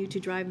continue to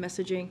drive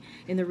messaging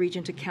in the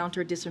region to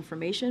counter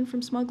disinformation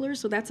from smugglers.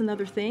 So that's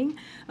another thing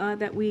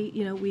that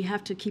we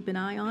have to keep an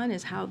eye on,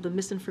 is how the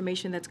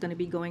misinformation that's going to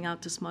be going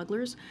out to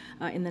smugglers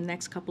in the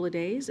next couple of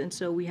days. And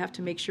so we have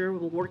to make sure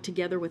we'll work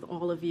together with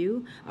all of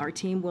you, our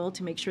team will,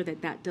 to make sure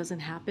that that doesn't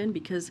happen,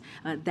 because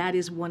that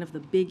is one of the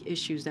big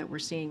issues that we're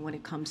seeing when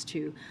it comes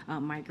to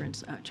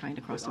migrants trying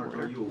to cross the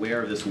border. Are you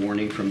aware of this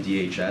warning from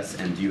DHS,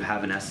 and do you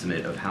have an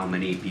estimate of how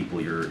many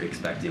people you're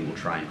expecting will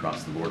try and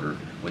cross the border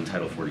when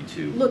Title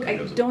 42 Look, I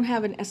goes away? don't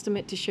have an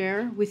estimate to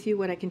share with you.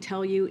 What I can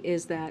tell you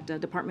is that the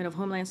Department of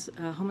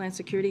Homeland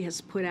Security has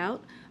put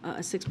out a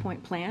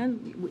 6-point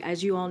plan.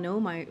 As you all know,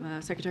 my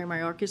Secretary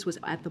Mayorkas was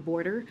at the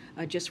border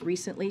just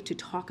recently to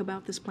talk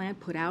about this plan,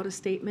 put out a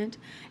statement,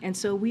 and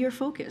so we are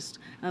focused.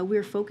 We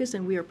are focused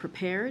and we are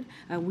prepared.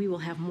 We will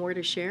have more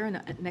to share in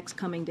the next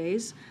coming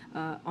days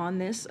on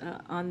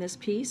this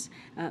piece.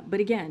 But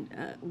again,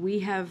 we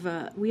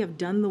have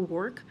done the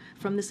work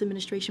from this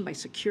administration by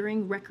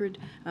securing record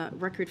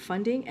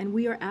funding, and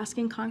we are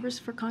asking Congress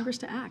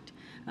to act.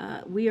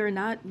 We are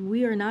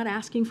not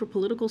asking for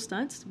political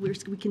stunts.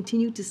 We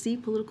continue to see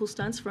political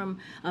stunts from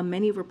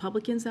many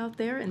Republicans out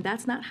there, and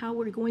that's not how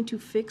we're going to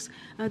fix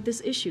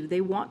this issue.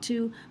 They want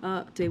to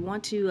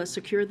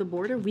secure the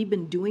border. We've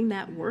been doing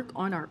that work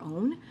on our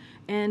own.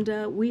 And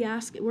we're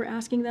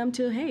asking them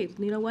to, hey,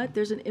 you know what?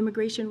 There's an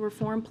immigration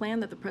reform plan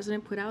that the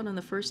president put out on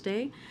the first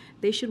day.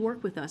 They should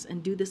work with us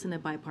and do this in a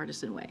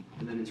bipartisan way.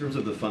 And then in terms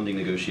of the funding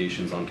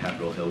negotiations on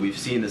Capitol Hill, we've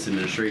seen this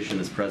administration,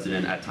 this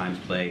president at times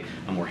play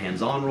a more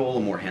hands-on role, a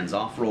more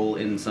hands-off role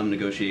in some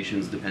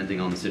negotiations, depending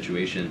on the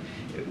situation.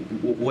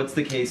 What's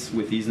the case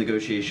with these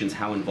negotiations?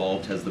 How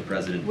involved has the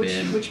president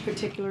been? Which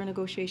particular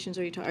negotiations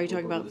are you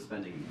talking about? The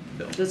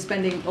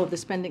spending bill.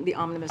 The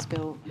omnibus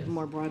bill, yes,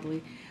 more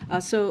broadly.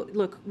 So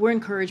look, we're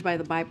encouraged by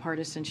the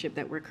bipartisanship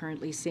that we're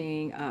currently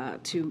seeing,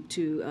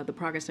 to the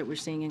progress that we're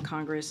seeing in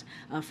Congress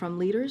from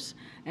leaders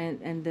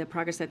and the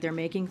progress that they're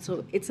making.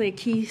 So it's a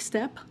key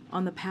step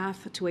on the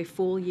path to a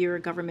full-year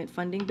government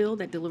funding bill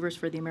that delivers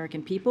for the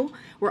American people.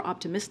 We're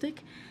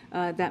optimistic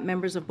that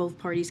members of both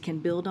parties can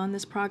build on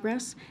this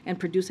progress and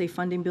produce a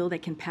funding bill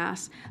that can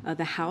pass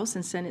the House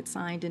and Senate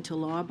signed into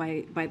law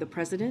by the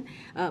president.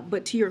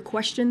 But to your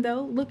question,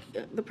 though, look,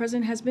 the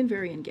president has been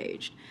very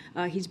engaged.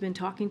 He's been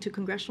talking to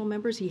congressional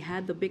members. He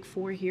had the Big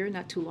Four here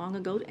not too long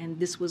ago, and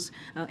this was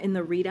in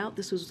the readout.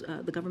 This was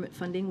the government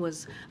funding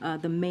was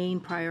the main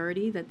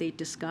priority that they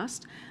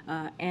discussed.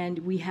 And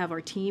we have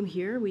our team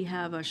here. We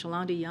have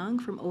Shalonda Young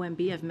from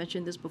OMB. I've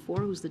mentioned this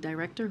before, who's the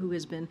director, who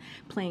has been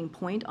playing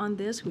point on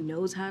this, who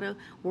knows how to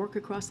work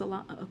across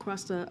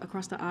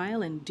the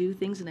aisle and do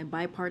things in a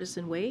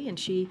bipartisan way. And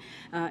she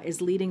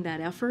is leading that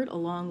effort,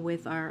 along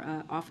with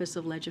our Office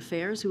of Leg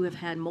Affairs, who have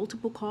had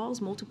multiple calls,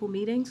 multiple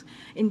meetings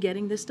in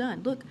getting this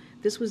done. Look,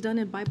 this was done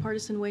in a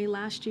bipartisan way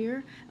last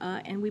year,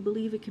 and we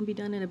believe it can be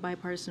done in a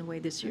bipartisan way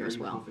this year as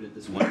well. Are you confident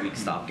this one-week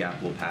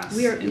stopgap will pass?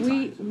 We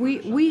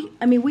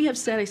have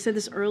said, I said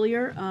this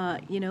earlier,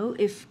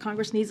 if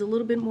Congress needs a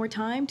little bit more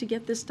time to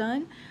get this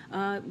done,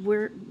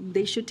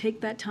 they should take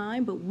that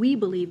time, but we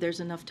believe there's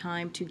enough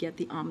time to get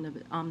the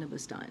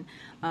omnibus done.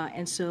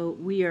 And so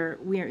we are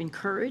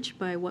encouraged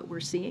by what we're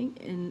seeing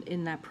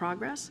in that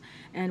progress,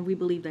 and we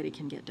believe that it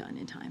can get done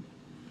in time.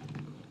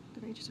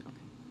 Did I just, okay.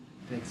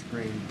 Thanks,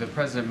 Karine. The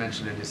president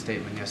mentioned in his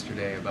statement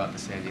yesterday about the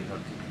Sandy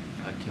Hook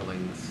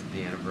killings,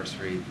 the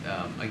anniversary,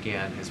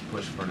 again, his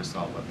push for an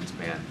assault weapons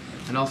ban,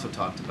 and also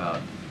talked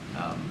about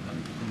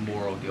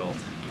moral guilt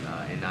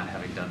in not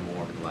having done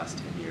more over the last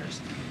 10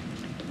 years.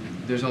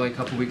 There's only a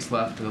couple weeks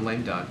left in the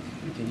lame duck.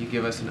 Can you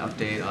give us an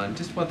update on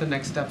just what the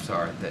next steps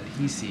are that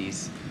he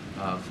sees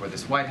for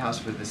this White House,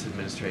 for this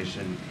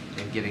administration,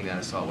 in getting that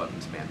assault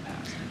weapons ban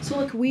passed? So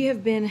look, we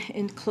have been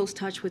in close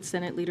touch with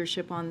Senate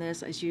leadership on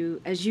this. As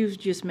you've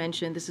just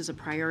mentioned, this is a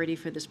priority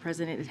for this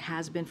president. It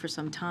has been for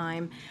some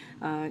time.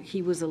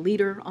 He was a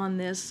leader on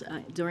this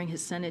during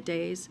his Senate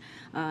days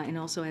and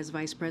also as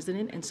vice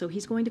president, and so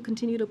he's going to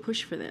continue to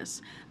push for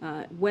this.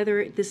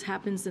 Whether this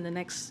happens in the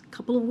next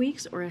couple of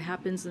weeks or it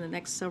happens in the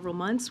next several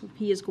months,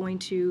 he is going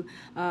to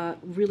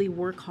really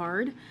work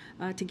hard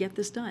to get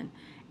this done.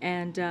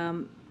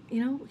 And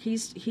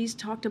he's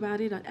talked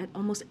about it at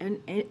almost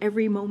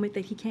every moment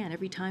that he can,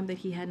 every time that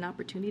he had an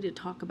opportunity to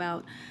talk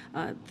about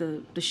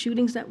the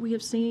shootings that we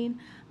have seen,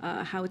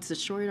 how it's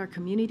destroyed our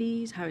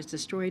communities, how it's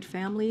destroyed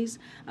families.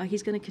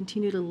 He's going to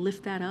continue to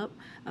lift that up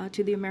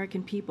to the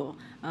American people.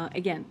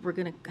 Again, we're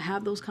going to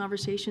have those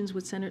conversations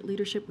with Senate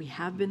leadership. We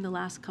have been the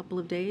last couple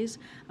of days.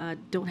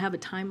 Don't have a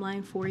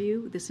timeline for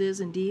you. This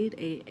is indeed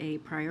a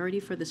priority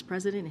for this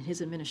president and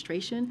his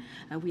administration.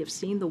 We have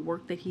seen the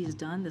work that he's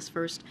done this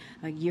first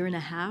year and a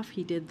half.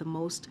 He did the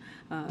most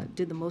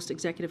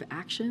executive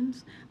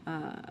actions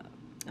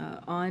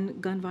on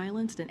gun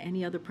violence than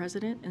any other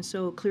president, and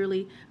so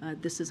clearly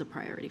this is a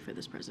priority for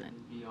this president.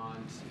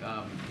 Beyond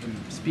him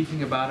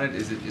speaking about it,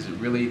 is it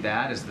really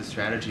that? Is the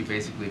strategy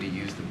basically to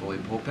use the bully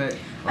pulpit,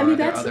 or are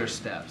there other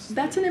steps?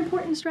 That's an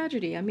important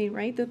strategy. I mean,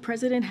 right? The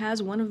president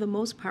has one of the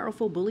most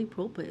powerful bully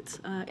pulpits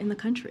in the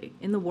country,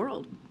 in the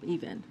world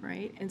even,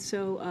 right? And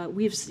so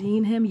we've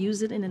seen him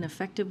use it in an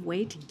effective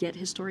way to get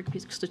historic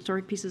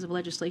pieces of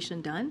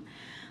legislation done.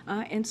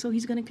 And so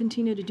he's going to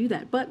continue to do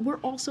that. But we're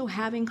also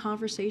having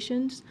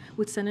conversations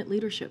with Senate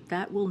leadership.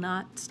 That will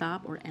not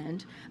stop or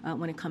end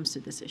when it comes to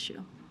this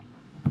issue.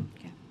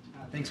 Okay.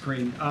 Thanks,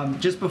 Karine.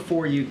 Just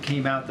before you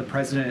came out, the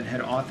president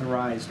had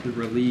authorized the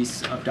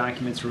release of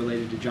documents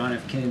related to John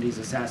F. Kennedy's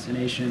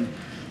assassination.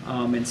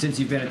 And since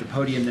you've been at the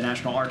podium, the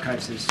National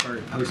Archives has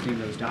started posting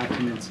those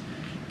documents.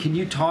 Can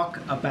you talk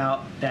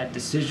about that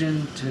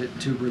decision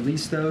to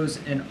release those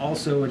and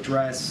also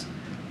address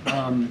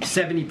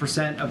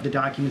 70% of the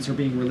documents are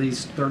being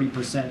released,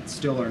 30%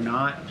 still are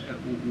not?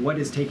 What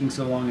is taking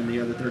so long in the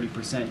other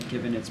 30%,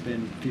 given it's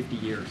been 50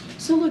 years?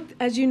 So look,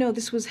 as you know,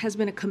 this has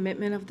been a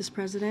commitment of this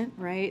president,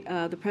 right?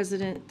 The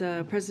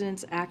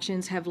president's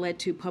actions have led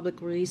to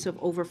public release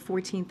of over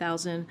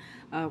 14,000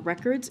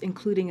 records,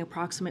 including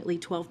approximately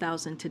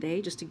 12,000 today,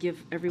 just to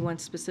give everyone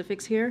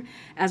specifics here.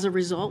 As a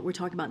result, we're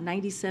talking about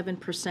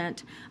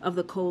 97% of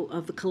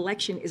the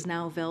collection is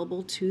now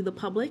available to the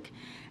public.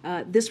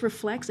 This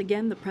reflects,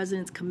 again, the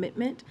president's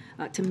commitment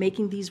to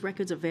making these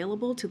records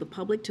available to the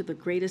public to the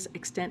greatest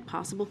extent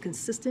possible,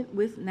 consistent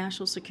with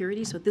national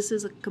security. So this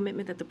is a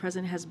commitment that the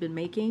president has been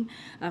making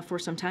for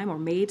some time, or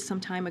made some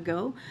time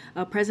ago.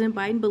 President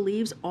Biden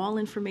believes all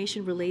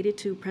information related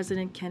to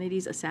President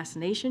Kennedy's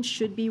assassination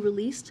should be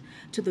released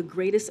to the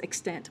greatest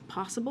extent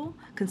possible,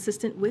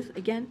 consistent with,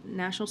 again,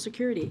 national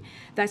security.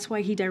 That's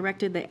why he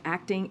directed the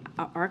acting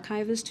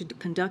archivist to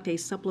conduct a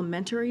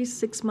supplementary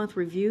 6-month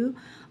review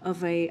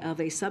of a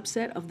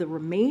subset of the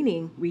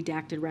remaining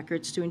redacted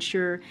records to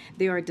ensure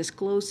they are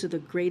disclosed to the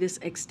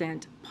greatest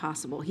extent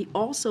possible. He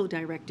also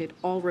directed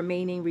all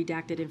remaining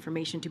redacted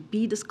information to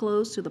be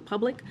disclosed to the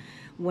public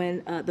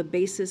when the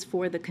basis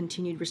for the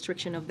continued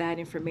restriction of that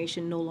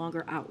information no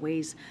longer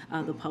outweighs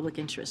the public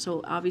interest.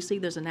 So obviously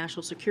there's a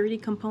national security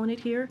component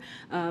here,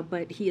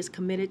 but he is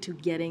committed to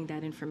getting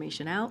that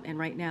information out, and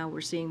right now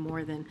we're seeing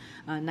more than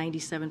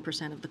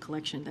 97% of the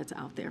collection that's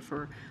out there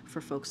for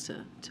folks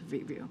to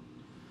review.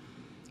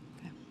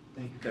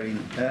 Thank you, Karine.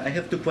 I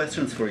have 2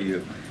 questions for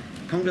you.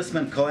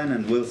 Congressman Cohen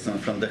and Wilson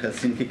from the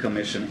Helsinki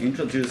Commission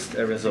introduced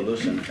a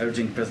resolution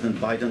urging President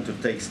Biden to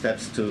take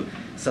steps to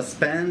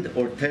suspend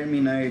or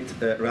terminate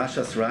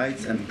Russia's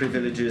rights and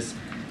privileges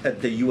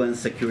at the UN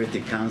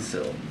Security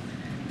Council.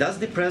 Does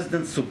the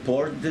president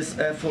support this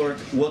effort?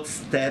 What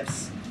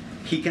steps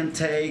he can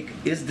take?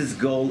 Is this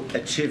goal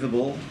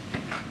achievable?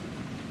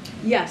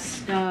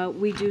 Yes,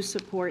 we do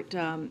support.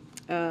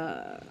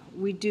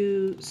 We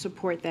do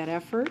support that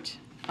effort.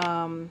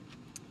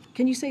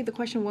 Can you say the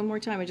question one more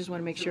time? I just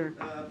want to make sure.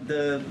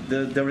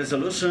 The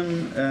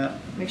resolution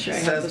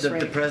says that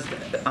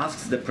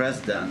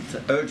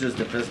urges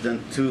the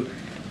president to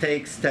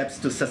take steps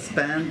to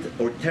suspend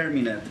or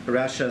terminate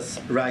Russia's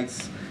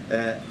rights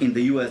in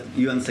the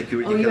UN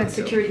Security Council. UN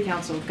Security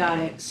Council, got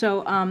it.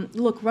 So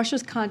look,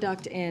 Russia's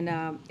conduct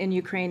in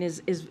Ukraine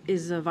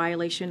is a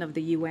violation of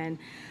the UN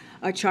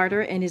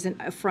charter and is an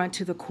affront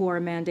to the core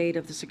mandate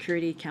of the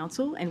Security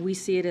Council, and we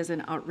see it as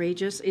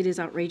it is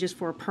outrageous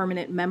for a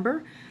permanent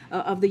member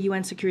of the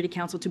UN Security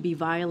Council to be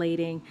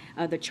violating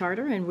the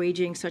charter and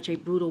waging such a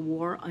brutal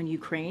war on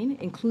Ukraine,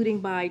 including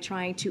by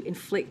trying to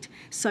inflict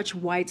such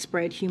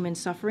widespread human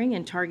suffering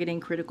and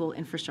targeting critical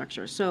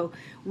infrastructure. So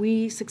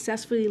we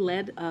successfully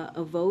led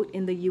a vote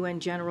in the UN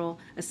General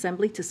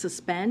Assembly to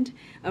suspend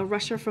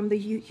Russia from the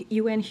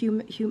UN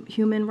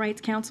Human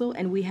Rights Council,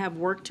 and we have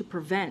worked to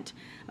prevent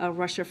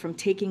Russia from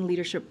taking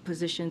leadership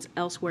positions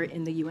elsewhere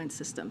in the UN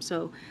system.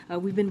 So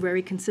we've been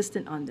very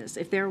consistent on this.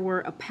 If there were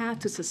a path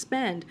to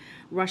suspend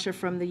Russia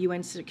from the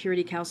UN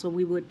Security Council,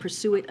 we would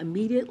pursue it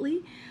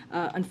immediately.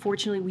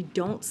 Unfortunately, we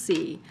don't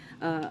see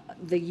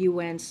the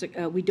UN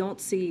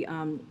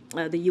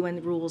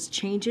rules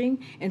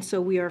changing, and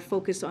so we are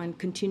focused on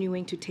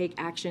continuing to take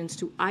actions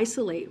to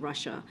isolate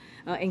Russia,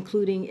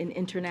 including in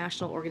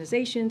international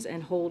organizations,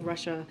 and hold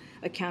Russia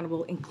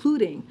accountable,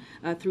 including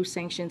through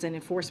sanctions and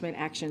enforcement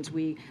actions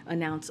we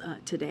announced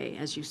today,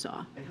 as you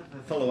saw. I have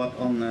a follow-up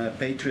on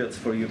Patriots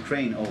for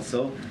Ukraine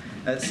also.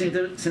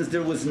 Since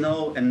there was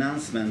no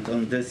announcement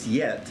on this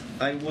yet,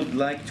 I would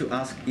like to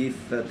ask if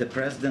the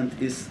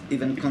president is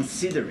even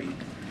considering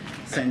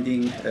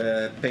sending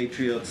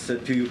Patriots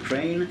to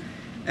Ukraine,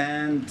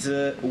 and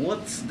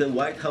what's the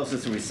White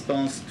House's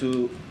response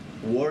to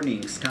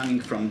warnings coming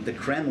from the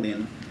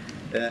Kremlin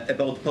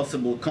about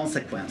possible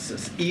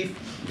consequences if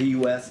the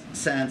U.S.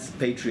 sends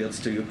Patriots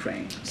to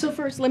Ukraine? So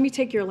first, let me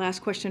take your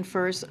last question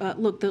first.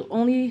 Look, the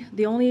only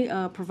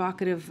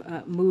provocative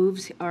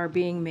moves are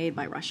being made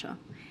by Russia,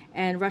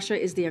 and Russia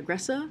is the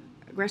aggressor.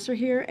 aggressor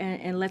here,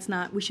 and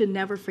we should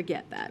never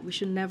forget that. We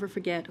should never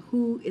forget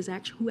who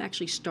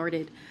actually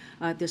started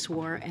this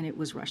war, and it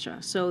was Russia.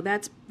 So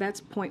that's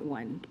point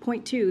one.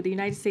 Point two, the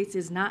United States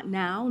is not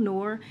now,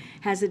 nor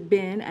has it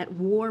been at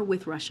war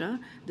with Russia.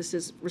 This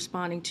is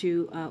responding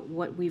to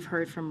what we've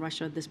heard from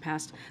Russia this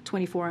past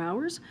 24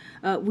 hours.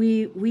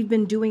 We've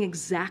been doing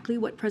exactly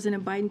what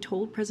President Biden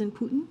told President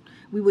Putin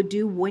we would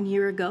do 1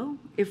 year ago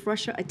if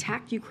Russia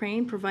attacked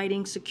Ukraine,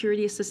 providing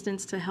security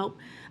assistance to help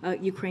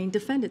Ukraine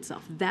defend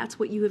itself. That's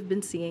what you have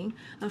been seeing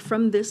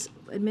from this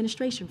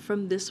administration,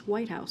 from this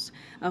White House.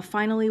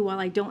 Finally, while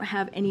I don't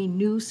have any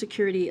new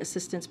security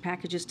assistance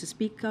packages to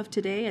speak of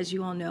today, as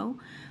you all know,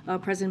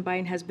 President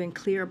Biden has been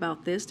clear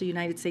about this. The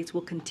United States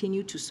will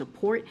continue to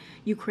support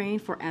Ukraine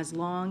for as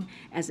long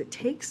as it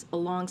takes,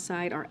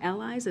 alongside our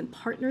allies and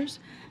partners,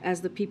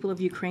 as the people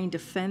of Ukraine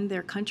defend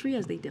their country,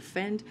 as they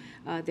defend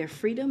their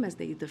freedom, as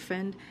they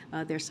defend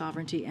their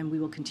sovereignty, and we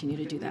will continue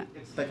to do that.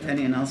 Expect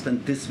any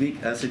announcement this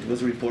week, as it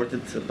was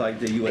reported by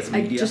the U.S.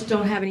 media? I just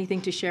don't have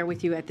anything to share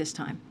with you at this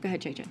time. Go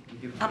ahead, JJ.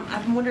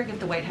 I'm wondering if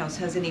the White House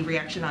has any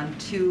reaction on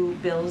two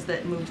bills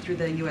that moved through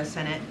the U.S.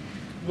 Senate.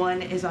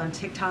 One is on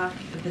TikTok.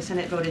 The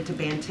Senate voted to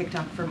ban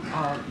TikTok from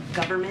all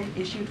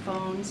government-issued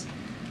phones.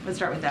 Let's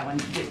start with that one.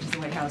 Does the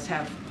White House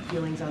have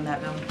feelings on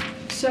that bill?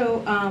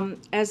 So,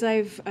 as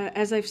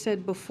I've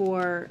said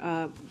before,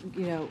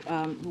 we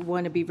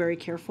want to be very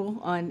careful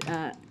on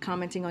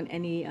commenting on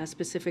any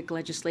specific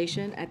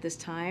legislation at this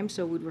time.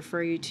 So, we'd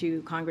refer you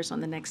to Congress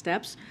on the next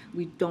steps.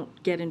 We don't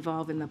get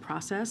involved in the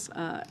process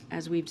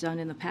as we've done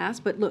in the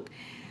past. But look,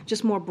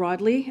 just more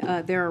broadly,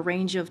 there are a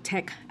range of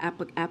tech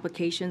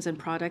applications and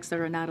products that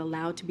are not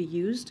allowed to be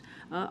used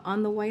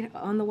on the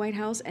White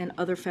House and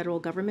other federal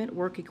government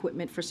work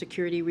equipment for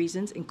security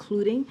reasons,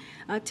 including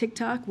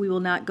TikTok. We will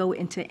not go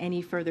into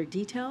any further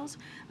details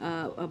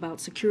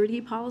about security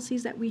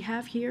policies that we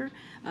have here,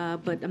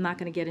 but I'm not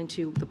going to get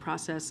into the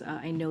process.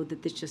 I know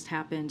that this just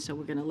happened, so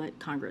we're going to let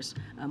Congress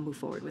move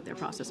forward with their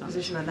process on this.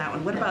 Position on that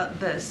one. What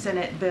about the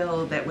Senate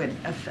bill that would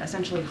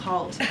essentially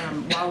halt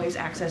Huawei's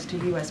access to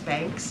U.S.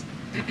 banks?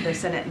 The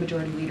Senate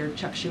Majority Leader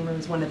Chuck Schumer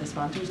is one of the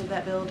sponsors of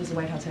that bill. Does the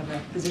White House have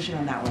a position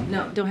on that one?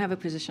 No, don't have a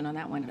position on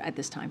that one at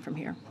this time from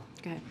here.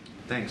 Go ahead.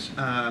 Thanks.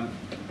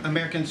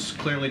 Americans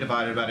clearly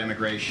divided about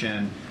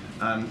immigration.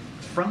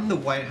 From the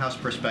White House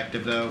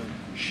perspective, though,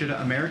 should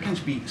Americans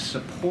be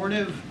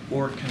supportive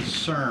or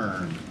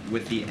concerned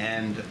with the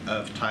end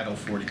of Title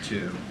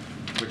 42,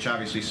 which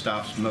obviously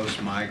stops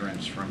most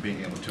migrants from being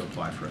able to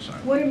apply for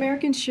asylum? What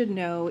Americans should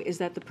know is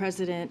that the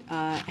president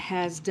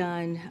has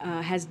done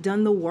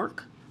the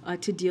work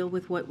to deal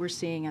with what we're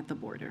seeing at the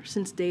border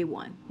since day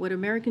one. What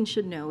Americans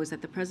should know is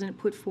that the president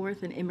put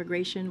forth an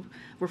immigration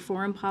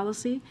reform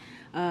policy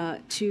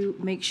to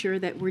make sure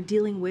that we're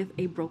dealing with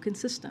a broken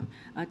system,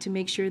 to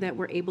make sure that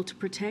we're able to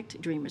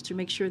protect dreamers, to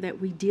make sure that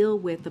we deal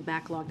with the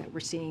backlog that we're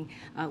seeing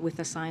with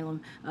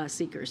asylum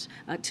seekers,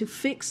 to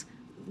fix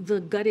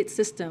the gutted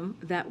system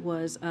that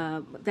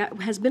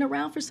has been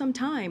around for some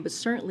time, but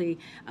certainly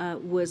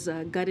was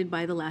gutted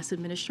by the last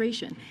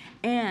administration.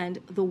 And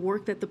the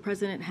work that the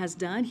president has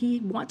done, he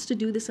wants to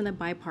do this in a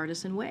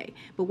bipartisan way.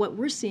 But what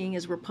we're seeing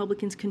is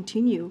Republicans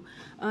continue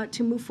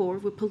to move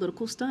forward with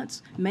political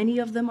stunts. Many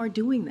of them are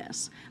doing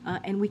this,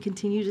 and we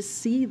continue to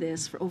see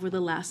this for over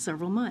the last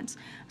several months.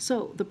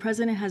 So the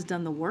president has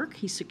done the work.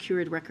 He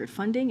secured record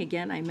funding.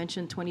 Again, I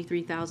mentioned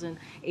 23,000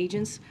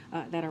 agents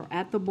that are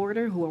at the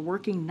border who are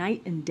working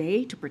night and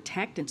day to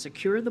protect and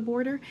secure the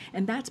border,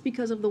 and that's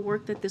because of the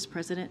work that this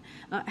president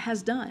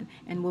has done.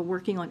 And we're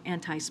working on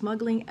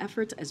anti-smuggling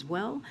efforts as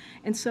well.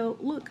 And so,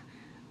 look,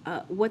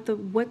 what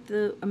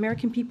the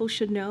American people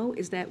should know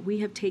is that we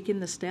have taken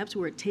the steps.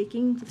 We're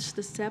taking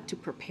the step to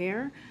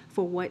prepare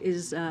for what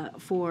is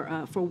for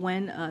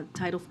when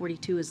Title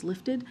 42 is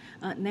lifted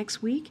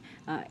next week,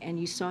 and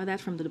you saw that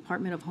from the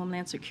Department of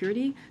Homeland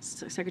Security.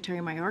 Secretary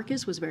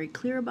Mayorkas was very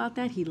clear about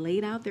that. He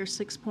laid out their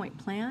 6-point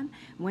plan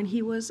when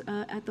he was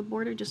at the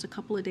border just a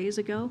couple of days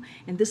ago,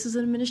 and this is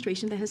an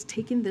administration that has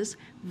taken this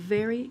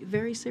very,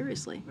 very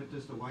seriously. But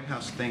does the White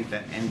House think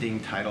that ending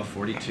Title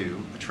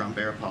 42, a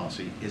Trump-era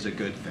policy, is a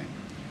good thing?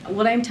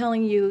 What I'm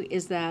telling you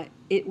is that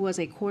it was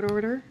a court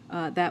order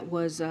that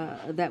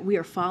we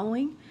are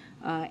following.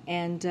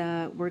 And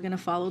we're going to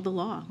follow the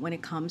law when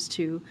it comes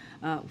to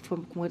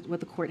what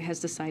the court has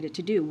decided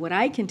to do. What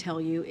I can tell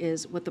you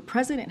is what the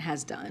president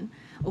has done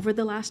over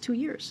the last 2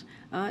 years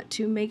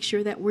to make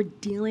sure that we're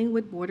dealing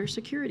with border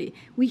security.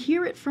 We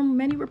hear it from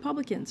many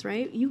Republicans,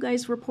 right? You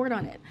guys report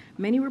on it.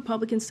 Many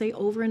Republicans say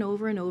over and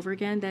over and over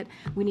again that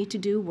we need to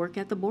do work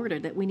at the border,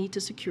 that we need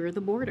to secure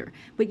the border.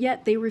 But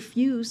yet they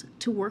refuse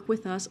to work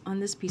with us on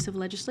this piece of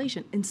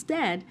legislation.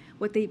 Instead,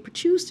 what they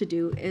choose to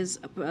do is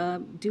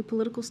do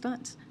political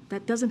stunts.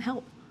 That doesn't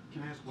help.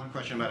 Can I ask one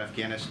question about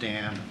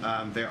Afghanistan?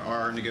 There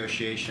are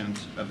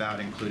negotiations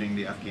about including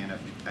the Afghan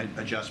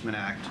Adjustment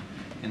Act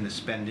in the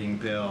spending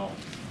bill.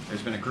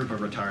 There's been a group of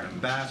retired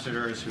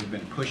ambassadors who've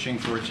been pushing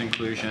for its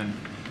inclusion.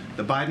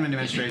 The Biden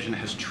administration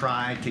has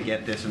tried to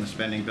get this in the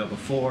spending bill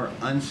before,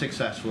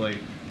 unsuccessfully.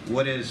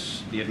 What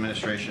is the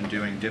administration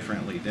doing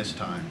differently this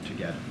time to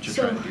try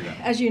So, to do that?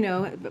 as you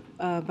know,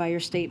 by your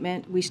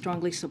statement, we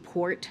strongly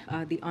support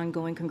the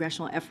ongoing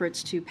congressional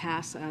efforts to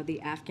pass the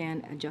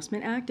Afghan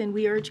Adjustment Act, and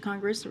we urge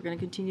Congress, we're going to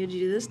continue to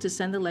do this, to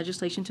send the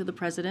legislation to the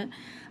President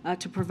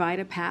to provide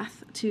a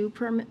path to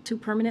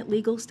permanent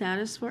legal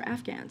status for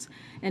Afghans.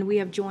 And we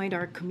have joined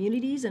our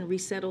communities and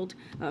resettled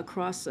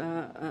across,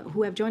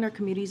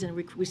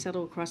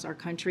 resettled across our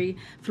country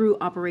through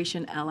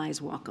Operation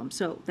Allies Welcome.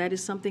 So that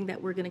is something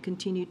that we're going to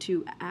continue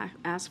to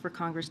ask for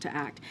Congress to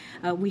act.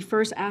 We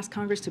first asked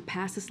Congress to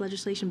pass this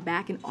legislation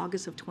back in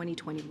August of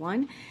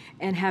 2021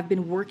 and have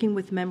been working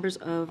with members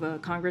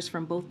of Congress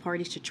from both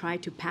parties to try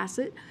to pass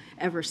it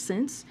ever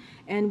since.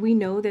 And we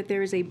know that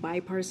there is a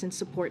bipartisan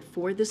support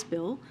for this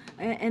bill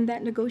and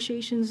that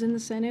negotiations in the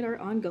Senate are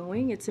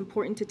ongoing. It's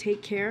important to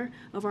take care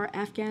of our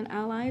Afghan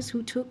allies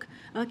who took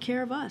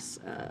care of us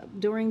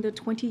during the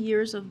 20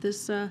 years of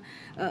this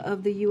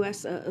of the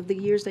years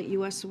that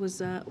U.S.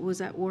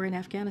 was at war in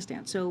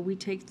Afghanistan. So we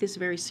take this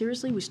very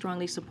seriously. We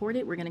strongly support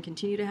it. We're going to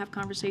continue to have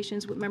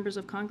conversations with members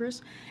of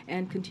Congress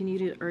and continue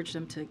to urge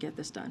them to get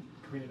this done.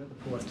 Karine,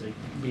 who wants to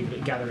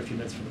gather a few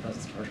minutes for the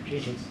President's departure?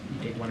 You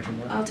take one or two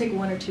more? I'll take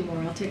one or two more.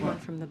 I'll take one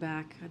from the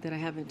back that I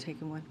haven't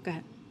taken one. Go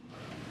ahead.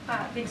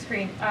 Thanks,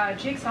 Karine.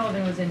 Jake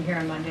Sullivan was in here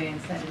on Monday and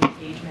said an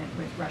engagement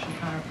with Russian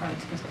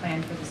counterparts was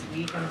planned for this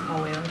week on the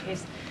Paul Whelan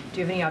case. Do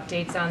you have any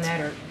updates on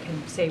that, or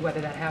can say whether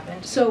that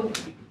happened? So,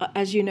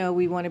 as you know,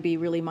 we want to be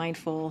really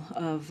mindful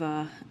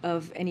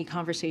of any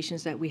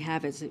conversations that we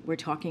have as we're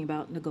talking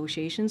about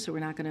negotiations. So we're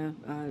not going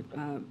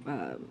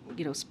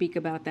to, speak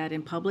about that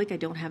in public. I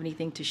don't have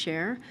anything to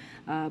share,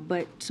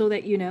 but so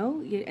that you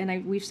know,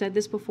 and we've said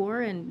this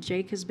before, and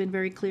Jake has been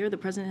very clear. The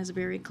President has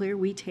been very clear.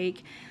 We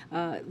take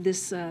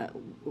this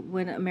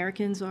when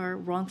Americans are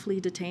wrongfully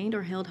detained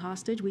or held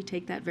hostage. We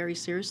take that very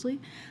seriously,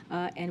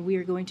 and we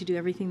are going to do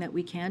everything that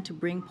we can to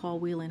bring Paul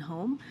Whelan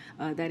home.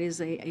 That is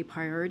a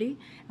priority,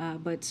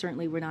 but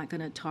certainly we're not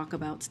going to talk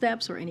about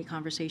steps or any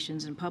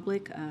conversations in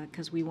public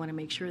because we want to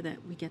make sure that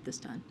we get this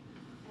done.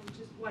 And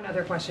just one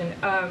other question.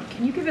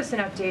 Can you give us an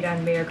update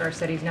on Mayor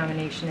Garcetti's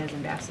nomination as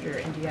ambassador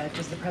to India?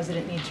 Does the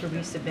President need to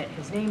resubmit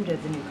his name to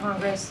the new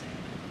Congress?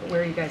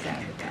 Where are you guys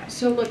at with that?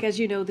 So look, as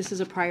you know, this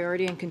is a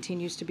priority and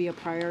continues to be a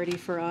priority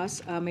for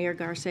us. Mayor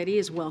Garcetti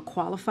is well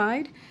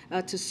qualified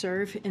to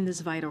serve in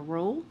this vital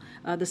role.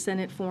 The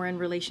Senate Foreign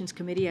Relations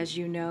Committee, as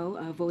you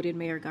know, voted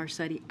Mayor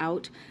Garcetti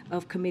out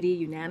of committee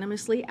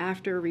unanimously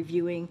after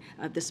reviewing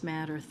this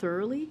matter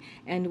thoroughly,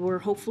 and we're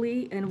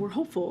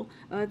hopeful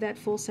that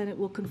full Senate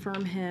will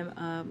confirm him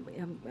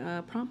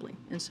promptly,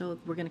 and so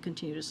we're going to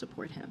continue to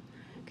support him.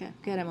 Okay,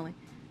 go ahead, Emily.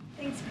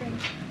 Thanks, Karine.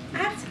 I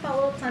have some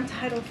follow-ups on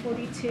Title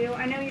 42.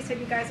 I know you said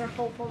you guys are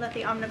hopeful that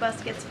the omnibus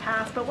gets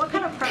passed, but what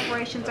kind of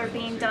preparations are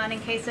being done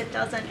in case it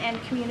doesn't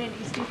and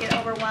communities do get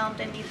overwhelmed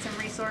and need some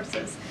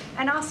resources?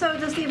 And also,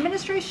 does the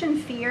administration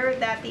fear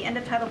that the end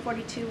of Title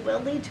 42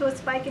 will lead to a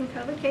spike in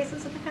COVID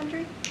cases in the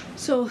country?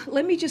 So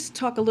let me just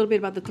talk a little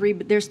bit about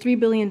there's $3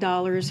 billion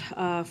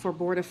for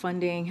border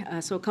funding.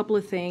 So a couple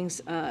of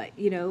things,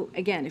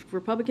 again, if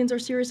Republicans are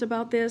serious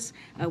about this,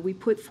 we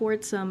put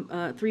forth some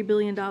 $3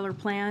 billion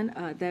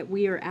plan that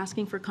we are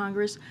asking for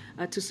Congress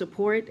to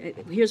support.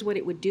 Here's what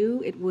it would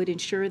do. It would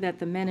ensure that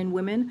the men and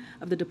women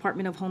of the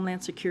Department of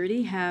Homeland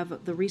Security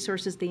have the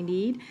resources they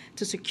need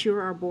to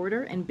secure our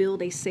border and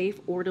build a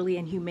safe, orderly,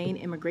 and humane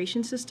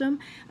immigration system.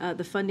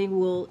 The funding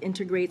will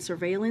integrate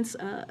surveillance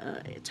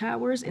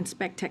towers,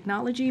 inspect technology,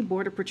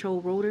 Border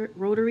Patrol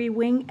rotary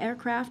wing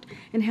aircraft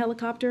and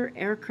helicopter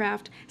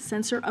aircraft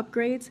sensor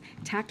upgrades,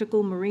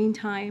 tactical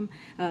maritime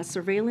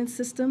surveillance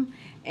system,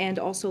 and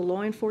also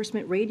law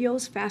enforcement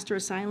radios, faster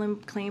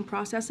asylum claim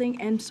processing,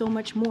 and so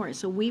much more.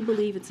 So we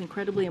believe it's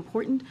incredibly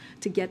important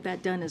to get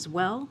that done as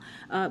well.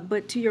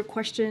 But to your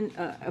question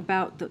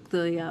about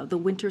the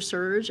winter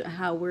surge,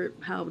 how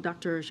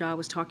Dr. Jha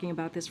was talking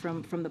about this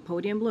from the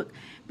podium, look,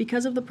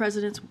 because of the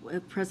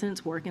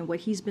president's work and what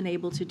he's been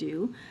able to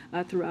do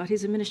throughout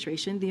his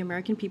administration, the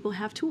American people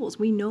have tools.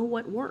 We know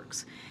what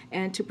works,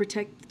 and to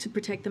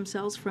protect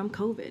themselves from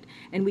COVID,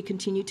 and we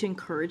continue to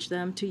encourage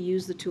them to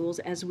use the tools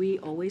as we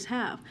always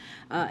have.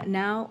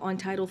 Now on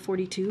Title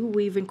 42,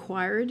 we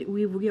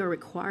are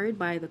required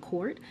by the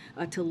court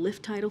to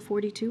lift Title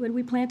 42, and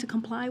we plan to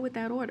comply with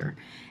that order.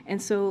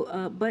 And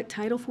so, but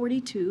Title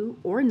 42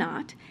 or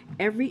not,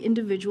 every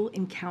individual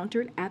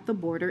encountered at the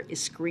border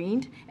is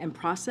screened and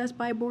processed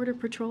by Border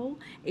Patrol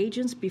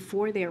agents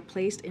before they are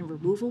placed in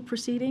removal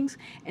proceedings.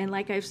 And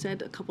like I've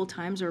said a couple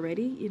times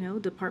already,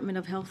 Department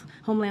of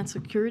Homeland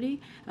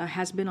Security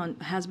has been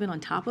on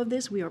top of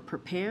this. We are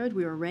prepared.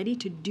 We are ready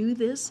to do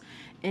this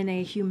in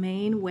a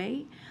humane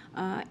way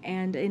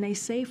and in a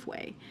safe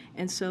way.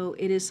 And so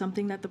it is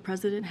something that the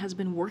President has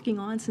been working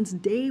on since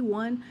day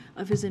one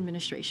of his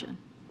administration.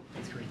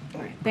 That's great.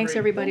 All right. Thanks,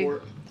 everybody.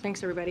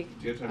 Thanks, everybody.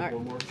 Do you have time for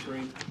one more,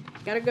 Karine?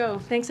 Gotta go.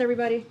 Thanks,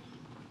 everybody.